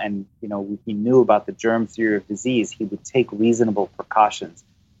now and he knew about the germ theory of disease, he would take reasonable precautions.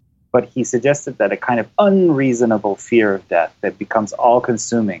 But he suggested that a kind of unreasonable fear of death that becomes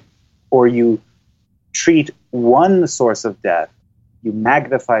all-consuming, or you treat one source of death, you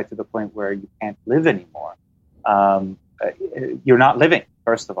magnify it to the point where you can't live anymore. You're not living,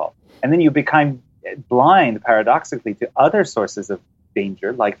 first of all. And then you become blind, paradoxically, to other sources of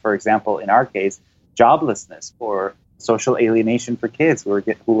danger, like, for example, in our case, joblessness or social alienation for kids who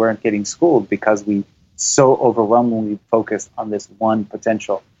weren't getting schooled because we so overwhelmingly focused on this one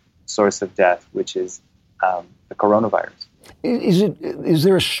potential source of death, which is the coronavirus. Is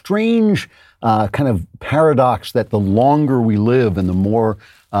there a strange kind of paradox that the longer we live and the more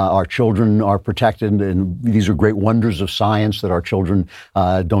our children are protected, and these are great wonders of science that our children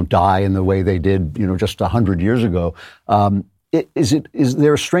don't die in the way they did, just 100 years ago. Is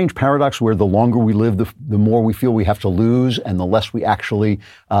there a strange paradox where the longer we live, the more we feel we have to lose and the less we actually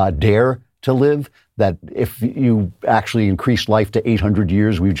dare to live? That if you actually increase life to 800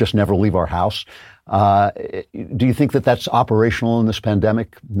 years, we just never leave our house. Do you think that that's operational in this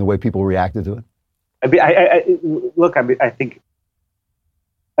pandemic, in the way people reacted to it? I think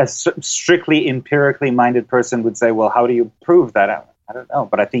a strictly empirically minded person would say, well, how do you prove that? I don't know.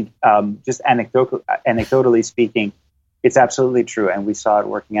 But I think just anecdotally speaking, it's absolutely true. And we saw it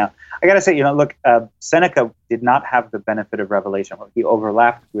working out. I got to say, Seneca did not have the benefit of revelation. He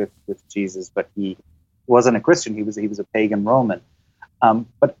overlapped with Jesus, but he wasn't a Christian. He was a pagan Roman.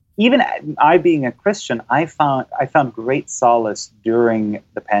 But even I, being a Christian, I found great solace during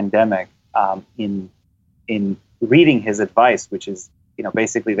the pandemic in reading his advice, which is,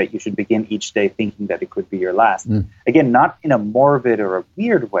 basically that you should begin each day thinking that it could be your last. Again, not in a morbid or a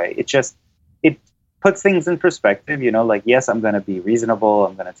weird way. It puts things in perspective, yes, I'm going to be reasonable.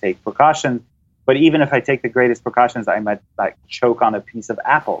 I'm going to take precautions. But even if I take the greatest precautions, I might choke on a piece of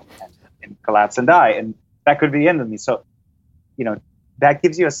apple and collapse and die. And that could be the end of me. So, that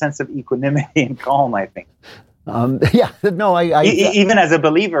gives you a sense of equanimity and calm, I think. Even as a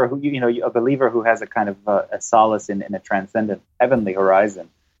believer who has a kind of a solace in a transcendent heavenly horizon.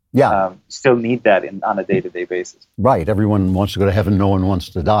 Still need that on a day-to-day basis. Right. Everyone wants to go to heaven. No one wants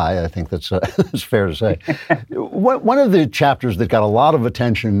to die. I think that's fair to say. One of the chapters that got a lot of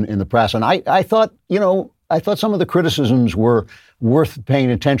attention in the press, and I thought some of the criticisms were worth paying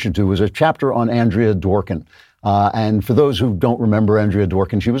attention to, was a chapter on Andrea Dworkin. And for those who don't remember Andrea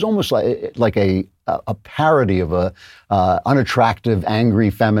Dworkin, she was almost like a parody of a unattractive, angry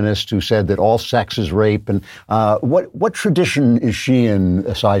feminist who said that all sex is rape. And what tradition is she in,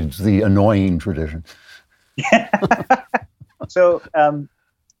 besides the annoying tradition? So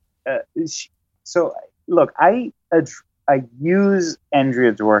look, I use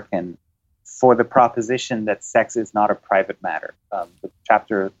Andrea Dworkin for the proposition that sex is not a private matter. The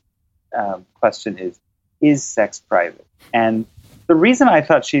chapter question is sex private? And the reason I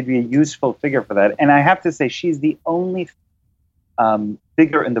thought she'd be a useful figure for that, and I have to say she's the only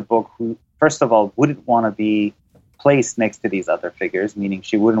figure in the book who, first of all, wouldn't want to be placed next to these other figures, meaning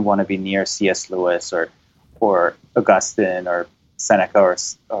she wouldn't want to be near C.S. Lewis or Augustine or Seneca or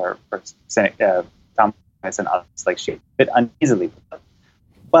Thomas and others. Like, she fit uneasily with them.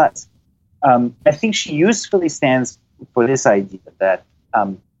 But I think she usefully stands for this idea that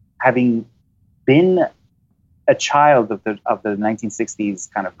having been a child of the 1960s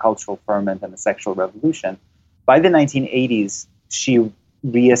kind of cultural ferment and the sexual revolution, by the 1980s, she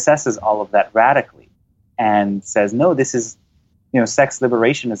reassesses all of that radically and says, no, this is, sex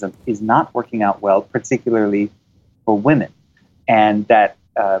liberationism is not working out well, particularly for women. And that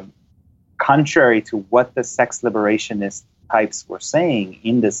contrary to what the sex liberationist types were saying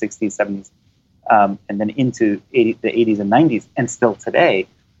in the 60s, 70s, and then into the 80s and 90s, and still today,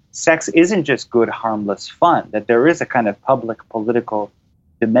 sex isn't just good, harmless fun, that there is a kind of public political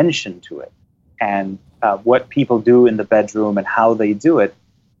dimension to it. And what people do in the bedroom and how they do it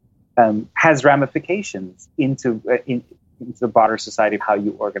has ramifications into the broader society of how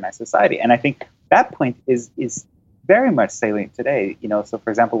you organize society. And I think that point is very much salient today. So for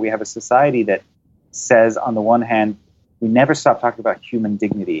example, we have a society that says, on the one hand, we never stop talking about human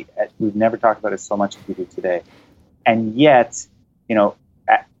dignity. We've never talked about it so much as we do today. And yet,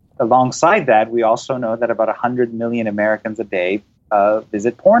 alongside that, we also know that about 100 million Americans a day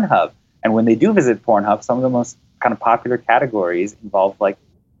visit Pornhub. And when they do visit Pornhub, some of the most kind of popular categories involve like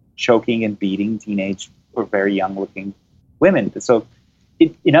choking and beating teenage or very young-looking women. So,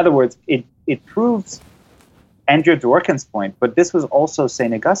 in other words, it proves Andrea Dworkin's point, but this was also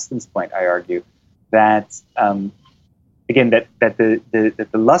St. Augustine's point, I argue, that again, that the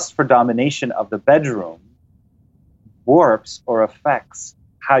lust for domination of the bedroom warps or affects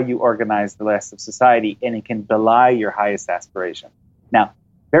how you organize the rest of society, and it can belie your highest aspiration. Now,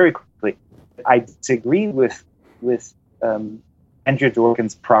 very quickly, I disagree with Andrea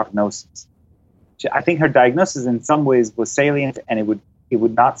Dworkin's prognosis. I think her diagnosis in some ways was salient, and it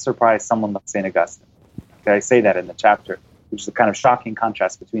would not surprise someone like St. Augustine. Okay, I say that in the chapter, which is a kind of shocking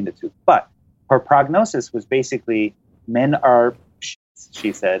contrast between the two. But her prognosis was basically men are shits,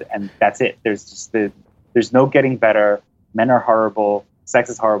 she said, and that's it. There's no getting better. Men are horrible. Sex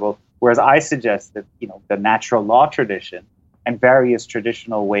is horrible. Whereas I suggest that, the natural law tradition and various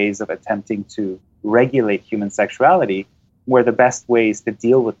traditional ways of attempting to regulate human sexuality were the best ways to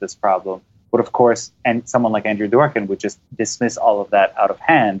deal with this problem. But of course, and someone like Andrea Dworkin would just dismiss all of that out of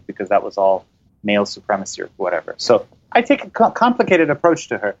hand because that was all male supremacy or whatever. So I take a complicated approach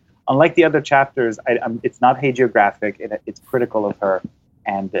to her. Unlike the other chapters, it's not hagiographic. It's critical of her,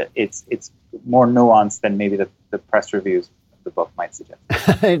 and it's more nuanced than maybe the press reviews the book might suggest.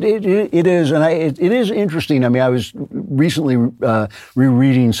 It is, and it is interesting. I mean, I was recently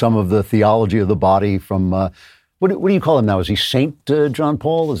rereading some of the theology of the body from what do you call him now? Is he Saint John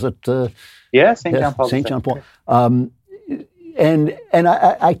Paul? Is it? Yeah, Saint John Paul. Saint John Paul. And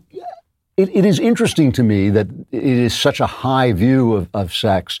it is interesting to me that it is such a high view of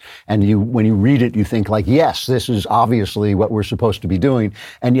sex, and when you read it, you think like, yes, this is obviously what we're supposed to be doing,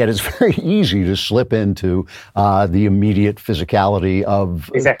 and yet it's very easy to slip into the immediate physicality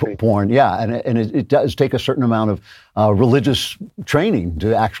of porn. Yeah, and it does take a certain amount of religious training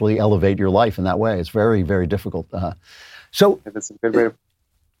to actually elevate your life in that way. It's very, very difficult. So that's a good way to...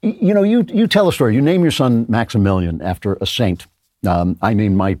 You tell a story. You name your son Maximilian after a saint. I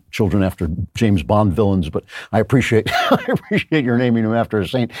named my children after James Bond villains, but I appreciate your naming him after a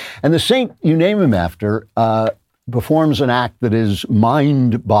saint. And the saint you name him after performs an act that is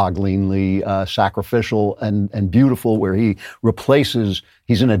mind-bogglingly sacrificial and beautiful, where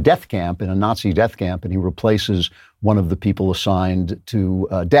he's in a death camp, in a Nazi death camp, and he replaces one of the people assigned to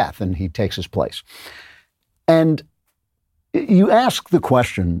death, and he takes his place. And you ask the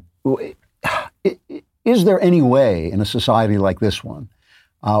question, is there any way in a society like this one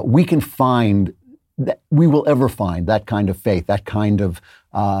we will ever find that kind of faith, that kind of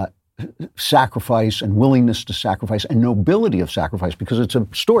sacrifice and willingness to sacrifice and nobility of sacrifice? Because it's a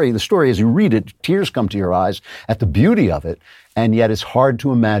story. The story, as you read it, tears come to your eyes at the beauty of it, and yet it's hard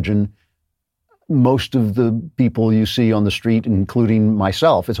to imagine most of the people you see on the street, including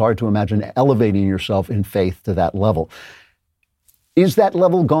myself. It's hard to imagine elevating yourself in faith to that level. Is that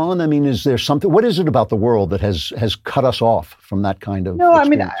level gone? I mean, is there something? What is it about the world that has cut us off from that kind of? No,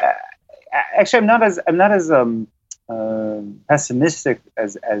 experience? I mean, actually, I'm not as pessimistic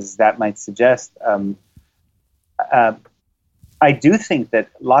as that might suggest. I do think that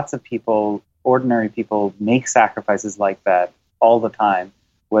lots of people, ordinary people, make sacrifices like that all the time.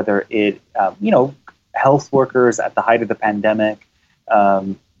 Whether it, health workers at the height of the pandemic.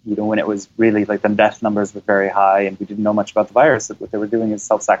 When it was really like the death numbers were very high and we didn't know much about the virus, what they were doing is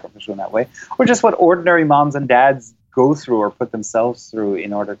self-sacrificial in that way, or just what ordinary moms and dads go through or put themselves through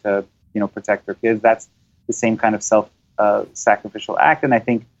in order to, protect their kids. That's the same kind of self-sacrificial act. And I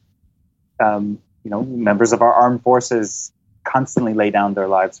think, members of our armed forces constantly lay down their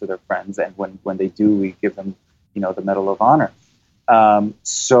lives for their friends. And when they do, we give them, the Medal of Honor.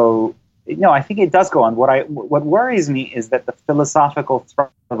 I think it does go on. What worries me is that the philosophical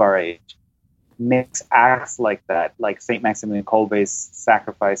thrust of our age makes acts like that, like St. Maximilian Kolbe's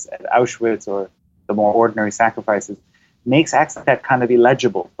sacrifice at Auschwitz or the more ordinary sacrifices, makes acts like that kind of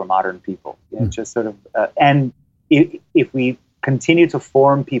illegible for modern people. Just sort of, and if we continue to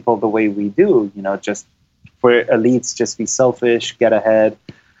form people the way we do, just for elites, just be selfish, get ahead.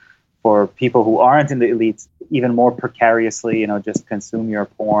 For people who aren't in the elites, even more precariously, just consume your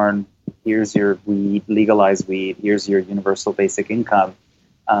porn. Here's your weed, legalize weed. Here's your universal basic income.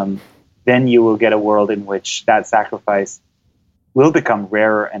 Then you will get a world in which that sacrifice will become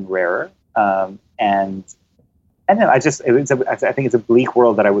rarer and rarer. And then I think it's a bleak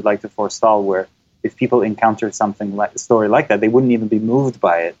world that I would like to forestall, where if people encounter something like a story like that, they wouldn't even be moved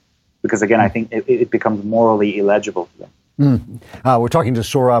by it, because again, I think it becomes morally illegible to them. We're talking to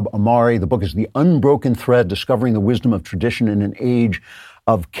Sohrab Ahmari. The book is The Unbroken Thread, Discovering the Wisdom of Tradition in an Age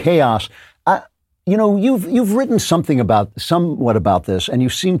of Chaos. You've written somewhat about this, and you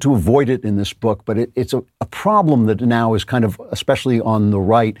seem to avoid it in this book, but it's a problem that now is kind of, especially on the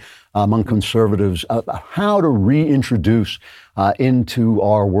right, among conservatives, how to reintroduce into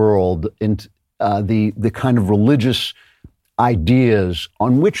our world into the kind of religious ideas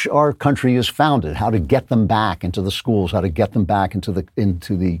on which our country is founded, how to get them back into the schools, how to get them back into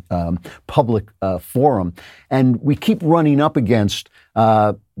the public forum. And we keep running up against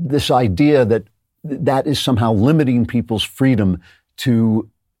this idea that is somehow limiting people's freedom to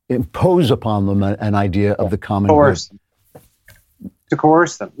impose upon them an idea of the common good. To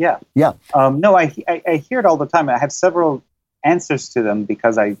coerce them, yeah. Yeah. No, I hear it all the time. I have several answers to them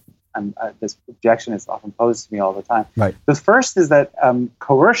because this objection is often posed to me all the time. Right. The first is that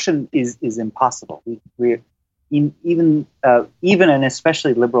coercion is impossible. Even an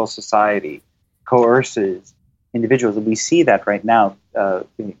especially liberal society coerces individuals, and we see that right now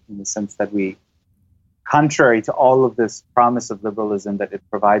in the sense that contrary to all of this promise of liberalism that it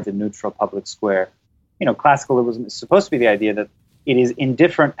provides a neutral public square, classical liberalism is supposed to be the idea that it is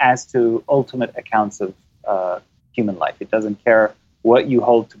indifferent as to ultimate accounts of human life. It doesn't care what you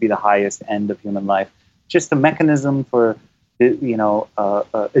hold to be the highest end of human life. Just a mechanism for,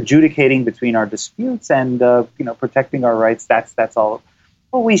 adjudicating between our disputes and, protecting our rights. That's all.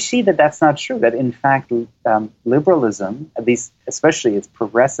 Well, we see that that's not true. That in fact, liberalism, at least especially its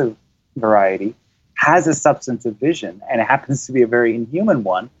progressive variety, has a substantive vision, and it happens to be a very inhuman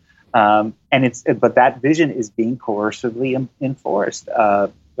one. But that vision is being coercively enforced,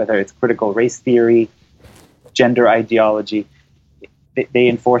 whether it's critical race theory, gender ideology. They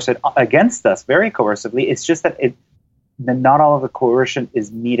enforce it against us very coercively. It's just that not all of the coercion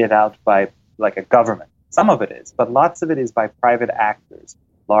is meted out by like a government. Some of it is, but lots of it is by private actors,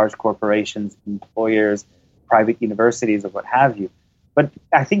 large corporations, employers, private universities, or what have you. But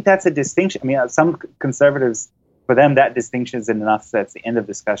I think that's a distinction. I mean, some conservatives, for them, that distinction is enough. So that's the end of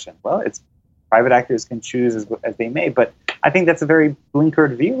discussion. Well, it's private actors can choose as they may, but I think that's a very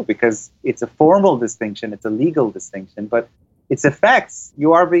blinkered view because it's a formal distinction, it's a legal distinction, but its effects,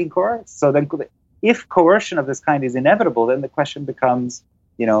 you are being coerced. So then, if coercion of this kind is inevitable, then the question becomes,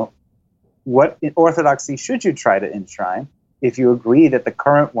 what orthodoxy should you try to enshrine if you agree that the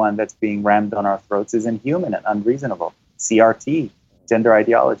current one that's being rammed on our throats is inhuman and unreasonable? CRT, gender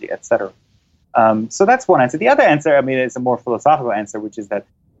ideology, etc. So that's one answer. The other answer, it's a more philosophical answer, which is that,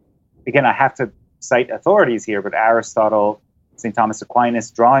 again, I have to cite authorities here, but Aristotle, St. Thomas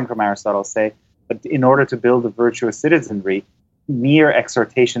Aquinas, drawing from Aristotle, say that in order to build a virtuous citizenry, mere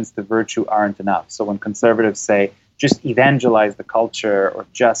exhortations to virtue aren't enough. So when conservatives say, just evangelize the culture or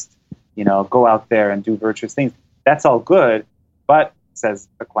just, go out there and do virtuous things, that's all good. But, says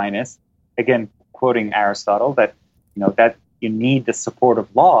Aquinas, again, quoting Aristotle, that, that you need the support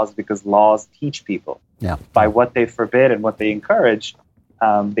of laws because laws teach people. Yeah. By what they forbid and what they encourage,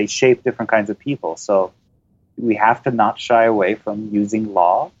 they shape different kinds of people. So we have to not shy away from using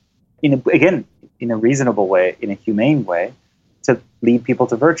law, in a reasonable way, in a humane way, to lead people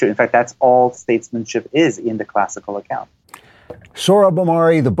to virtue. In fact, that's all statesmanship is in the classical account. Sohrab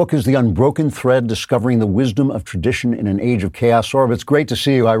Ahmari, the book is The Unbroken Thread, Discovering the Wisdom of Tradition in an Age of Chaos. Sohrab, it's great to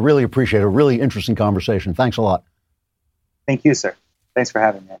see you. I really appreciate it. A really interesting conversation. Thanks a lot. Thank you, sir. Thanks for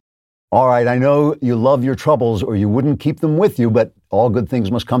having me. All right, I know you love your troubles or you wouldn't keep them with you, but all good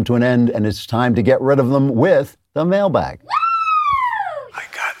things must come to an end, and it's time to get rid of them with the mailbag. I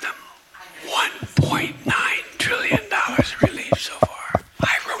got them. $1.9 trillion relief so far.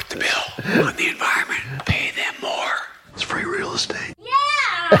 I wrote the bill on the environment. Pay them more. It's free real estate.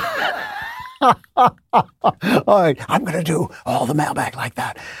 All right, I'm going to do all the mailbag like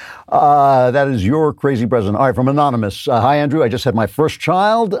that. That is your crazy president. All right, from Anonymous. Hi, Andrew. I just had my first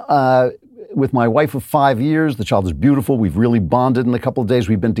child with my wife of 5 years. The child is beautiful. We've really bonded in the couple of days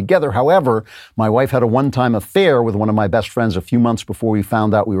we've been together. However, my wife had a one-time affair with one of my best friends a few months before we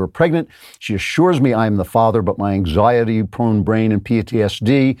found out we were pregnant. She assures me I am the father, but my anxiety-prone brain and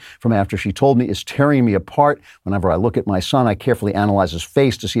PTSD from after she told me is tearing me apart. Whenever I look at my son, I carefully analyze his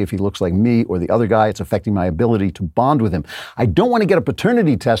face to see if he looks like me or the other guy. It's affecting my ability to bond with him. I don't want to get a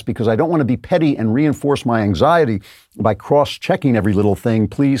paternity test because I don't want to be petty and reinforce my anxiety by cross-checking every little thing.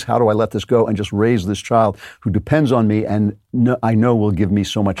 Please, how do I let this go and just raise this child who depends on me and I know will give me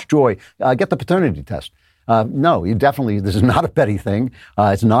so much joy? Get the paternity test. No, you definitely, this is not a petty thing.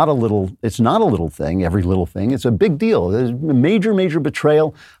 It's not a little thing, every little thing. It's a big deal. There's major, major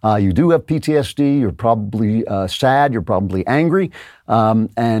betrayal. You do have PTSD. You're probably sad. You're probably angry.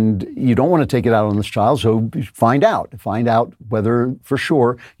 And you don't want to take it out on this child. So find out whether for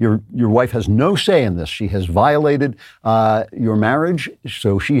sure your wife has no say in this. She has violated your marriage.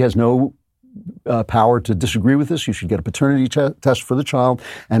 So she has no power to disagree with this. You should get a paternity test for the child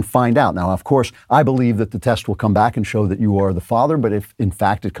and find out. Now, of course, I believe that the test will come back and show that you are the father, but if in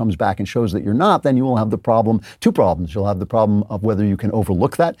fact it comes back and shows that you're not, then you will have the problem, two problems. You'll have the problem of whether you can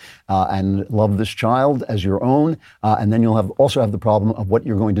overlook that and love this child as your own, and then you'll also have the problem of what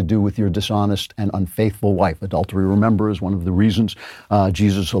you're going to do with your dishonest and unfaithful wife. Adultery, remember, is one of the reasons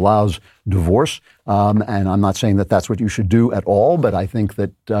Jesus allows divorce, and I'm not saying that that's what you should do at all, but I think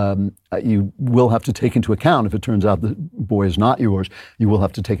that you will have to take into account, if it turns out the boy is not yours, you will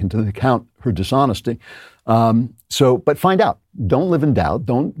have to take into account her dishonesty. But find out. Don't live in doubt.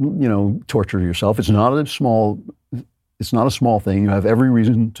 Don't, torture yourself. It's not a small thing. You have every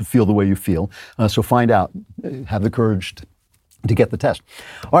reason to feel the way you feel. So find out. Have the courage to get the test.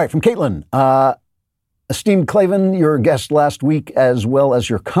 All right, from Caitlin. Esteemed Klavan, your guest last week, as well as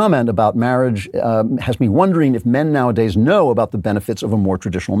your comment about marriage, has me wondering if men nowadays know about the benefits of a more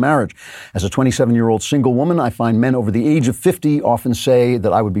traditional marriage. As a 27-year-old single woman, I find men over the age of 50 often say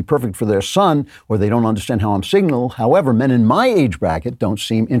that I would be perfect for their son, or they don't understand how I'm single. However, men in my age bracket don't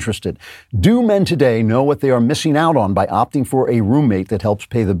seem interested. Do men today know what they are missing out on by opting for a roommate that helps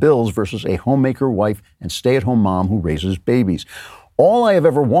pay the bills versus a homemaker wife and stay-at-home mom who raises babies? All I have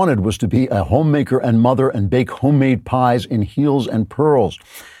ever wanted was to be a homemaker and mother and bake homemade pies in heels and pearls.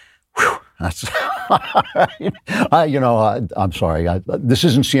 Whew, that's, I'm sorry. This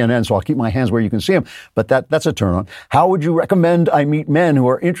isn't CNN, so I'll keep my hands where you can see them. But that's a turn on. How would you recommend I meet men who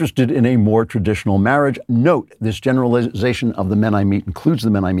are interested in a more traditional marriage? Note, this generalization of the men I meet includes the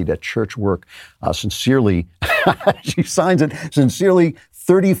men I meet at church, work. Sincerely, she signs it, sincerely,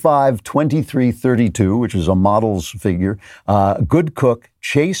 35, 23, 32, which is a model's figure, good cook,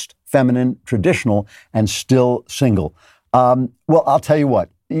 chaste, feminine, traditional, and still single. Well, I'll tell you what.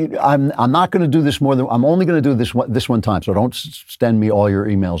 I'm not going to do this I'm only going to do this one time, so don't send me all your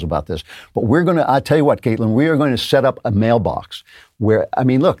emails about this. But I'll tell you what, Caitlin, we are going to set up a mailbox where,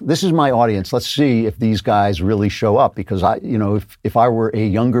 look, this is my audience. Let's see if these guys really show up, because if I were a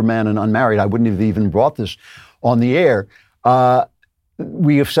younger man and unmarried, I wouldn't have even brought this on the air.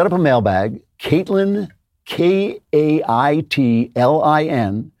 We have set up a mailbag, Caitlin, Kaitlin,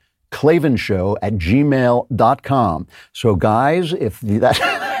 Klavan Show @gmail.com. So guys, if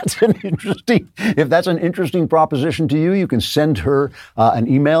that's an interesting proposition to you, you can send her an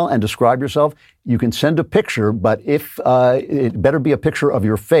email and describe yourself. You can send a picture, but it better be a picture of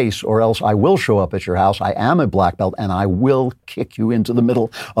your face, or else I will show up at your house. I am a black belt, and I will kick you into the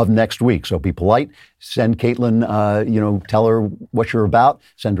middle of next week. So be polite. Send Caitlin, tell her what you're about.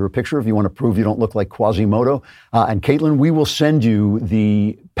 Send her a picture if you want to prove you don't look like Quasimodo. And Caitlin, we will send you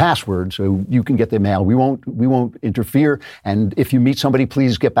the password so you can get the mail. We won't interfere. And if you meet somebody,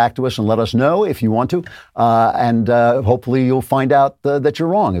 please get back to us and let us know if you want to. And hopefully you'll find out that you're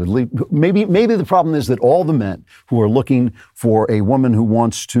wrong. Maybe the problem is that all the men who are looking for a woman who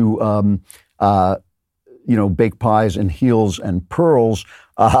wants to, bake pies in heels and pearls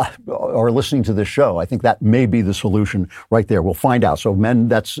are listening to this show. I think that may be the solution right there. We'll find out. So men,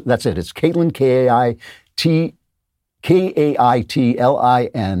 that's it. It's Caitlin,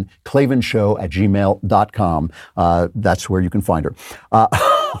 Kaitlin, Klavan Show @gmail.com. That's where you can find her. All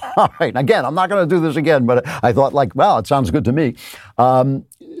right. Again, I'm not going to do this again, but I thought it sounds good to me.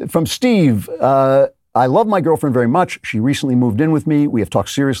 From Steve, I love my girlfriend very much. She recently moved in with me. We have talked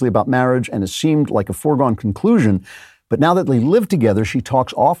seriously about marriage, and it seemed like a foregone conclusion. But now that they live together, she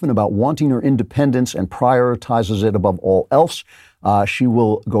talks often about wanting her independence and prioritizes it above all else. She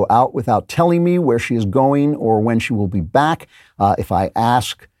will go out without telling me where she is going or when she will be back. If I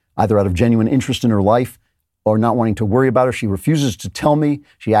ask, either out of genuine interest in her life or not wanting to worry about her, she refuses to tell me.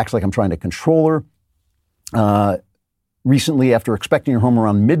 She acts like I'm trying to control her. Recently, after expecting her home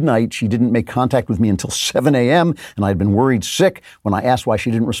around midnight, she didn't make contact with me until 7 a.m., and I had been worried sick. When I asked why she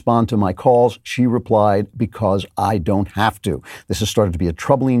didn't respond to my calls, she replied, because I don't have to. This has started to be a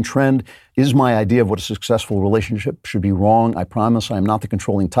troubling trend. Is my idea of what a successful relationship should be wrong? I promise I am not the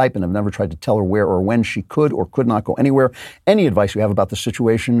controlling type and have never tried to tell her where or when she could or could not go anywhere. Any advice you have about the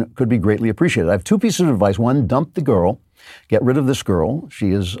situation could be greatly appreciated. I have two pieces of advice. One, dump the girl. Get rid of this girl. She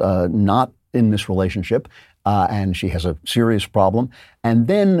is not in this relationship. And she has a serious problem. And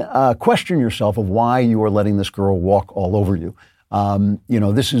then question yourself of why you are letting this girl walk all over you.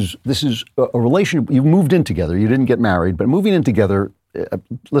 This is a relationship. You moved in together. You didn't get married, but moving in together,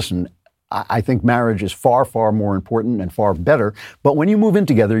 listen, I think marriage is far, far more important and far better. But when you move in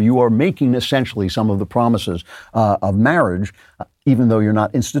together, you are making essentially some of the promises of marriage, even though you're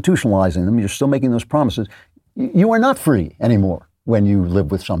not institutionalizing them. You're still making those promises. You are not free anymore. When you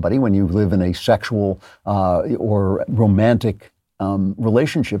live with somebody, when you live in a sexual or romantic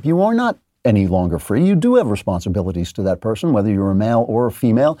relationship, you are not any longer free. You do have responsibilities to that person, whether you're a male or a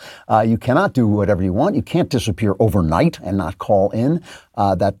female. You cannot do whatever you want. You can't disappear overnight and not call in.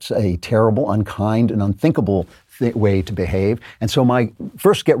 That's a terrible, unkind, and unthinkable way to behave. And so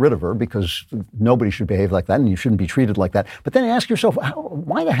first get rid of her, because nobody should behave like that and you shouldn't be treated like that. But then ask yourself,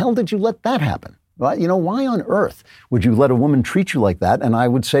 why the hell did you let that happen? Well, why on earth would you let a woman treat you like that? And I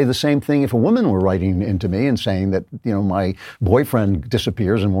would say the same thing if a woman were writing into me and saying that, my boyfriend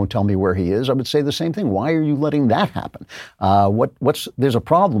disappears and won't tell me where he is. I would say the same thing. Why are you letting that happen? There's a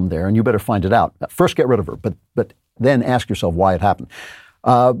problem there, and you better find it out. First, get rid of her, but then ask yourself why it happened.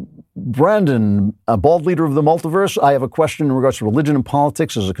 Brandon, a bald leader of the multiverse, I have a question in regards to religion and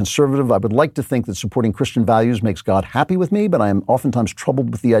politics. As a conservative, I would like to think that supporting Christian values makes God happy with me, but I am oftentimes troubled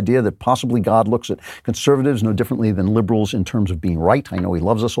with the idea that possibly God looks at conservatives no differently than liberals in terms of being right. I know he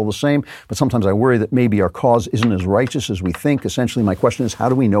loves us all the same, but sometimes I worry that maybe our cause isn't as righteous as we think. Essentially, my question is, how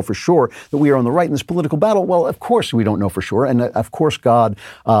do we know for sure that we are on the right in this political battle? Well, of course we don't know for sure, and of course God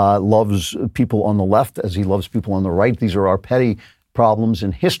loves people on the left as he loves people on the right. These are our petty problems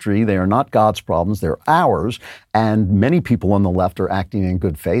in history. They are not God's problems. They're ours. And many people on the left are acting in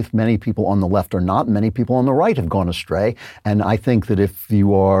good faith. Many people on the left are not. Many people on the right have gone astray. And I think that if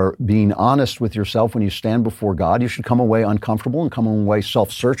you are being honest with yourself when you stand before God, you should come away uncomfortable and come away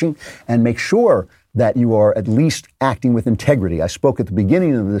self-searching and make sure that you are at least acting with integrity. I spoke at the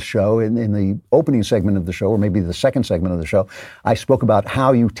beginning of the show, in the opening segment of the show, or maybe the second segment of the show, I spoke about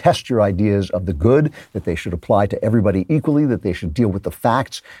how you test your ideas of the good, that they should apply to everybody equally, that they should deal with the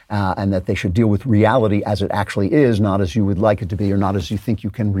facts, and that they should deal with reality as it actually is, not as you would like it to be, or not as you think you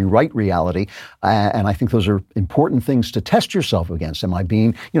can rewrite reality. And I think those are important things to test yourself against. Am I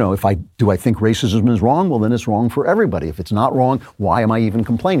being, do I think racism is wrong? Well, then it's wrong for everybody. If it's not wrong, why am I even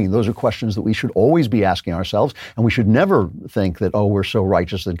complaining? Those are questions that we should always be asking ourselves, and we should never think that, we're so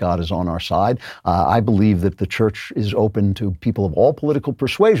righteous that God is on our side. I believe that the church is open to people of all political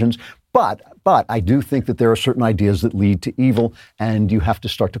persuasions, but I do think that there are certain ideas that lead to evil, and you have to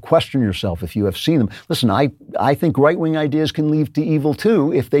start to question yourself if you have seen them. Listen, I think right-wing ideas can lead to evil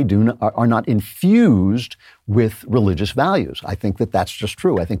too if they are not infused with religious values. I think that that's just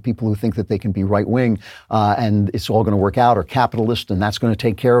true. I think people who think that they can be right-wing and it's all going to work out, or capitalist and that's going to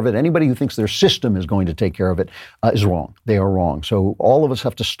take care of it, anybody who thinks their system is going to take care of it is wrong. They are wrong. So all of us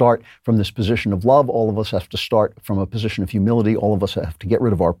have to start from this position of love. All of us have to start from a position of humility. All of us have to get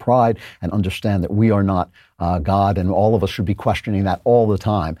rid of our pride and understand that we are not God, and all of us should be questioning that all the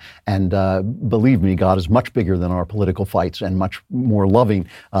time. And believe me, God is much bigger than our political fights and much more loving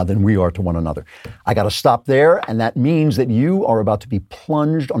than we are to one another. I got to stop there, and that means that you are about to be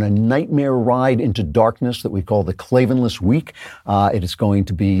plunged on a nightmare ride into darkness that we call the Clavenless Week. It is going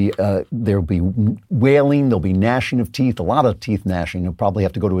to be, there'll be wailing, there'll be gnashing of teeth, a lot of teeth gnashing. You'll probably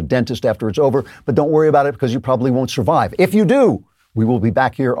have to go to a dentist after it's over, but don't worry about it because you probably won't survive. If you do, we will be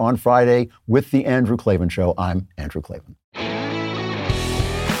back here on Friday with The Andrew Klavan Show. I'm Andrew Klavan.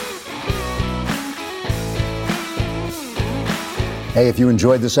 Hey, if you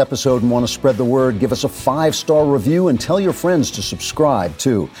enjoyed this episode and want to spread the word, give us a 5-star review and tell your friends to subscribe,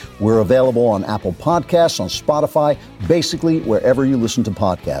 too. We're available on Apple Podcasts, on Spotify, basically wherever you listen to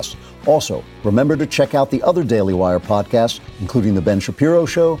podcasts. Also, remember to check out the other Daily Wire podcasts, including The Ben Shapiro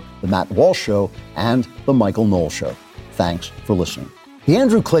Show, The Matt Walsh Show, and The Michael Knowles Show. Thanks for listening. The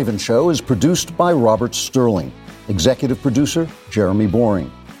Andrew Klavan Show is produced by Robert Sterling. Executive producer, Jeremy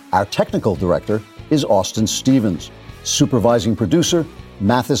Boring. Our technical director is Austin Stevens. Supervising producer,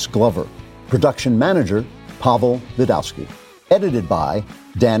 Mathis Glover. Production manager, Pavel Vidowski. Edited by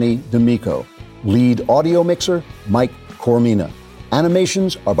Danny D'Amico. Lead audio mixer, Mike Coromina.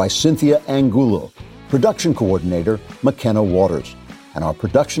 Animations are by Cynthia Angulo. Production coordinator, McKenna Waters. And our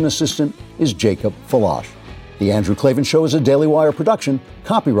production assistant is Jacob Falash. The Andrew Klavan Show is a Daily Wire production.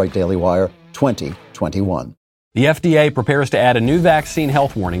 Copyright Daily Wire 2021. The FDA prepares to add a new vaccine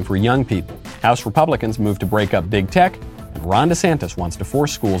health warning for young people. House Republicans move to break up big tech, and Ron DeSantis wants to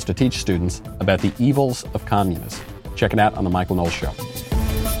force schools to teach students about the evils of communism. Check it out on The Michael Knowles Show.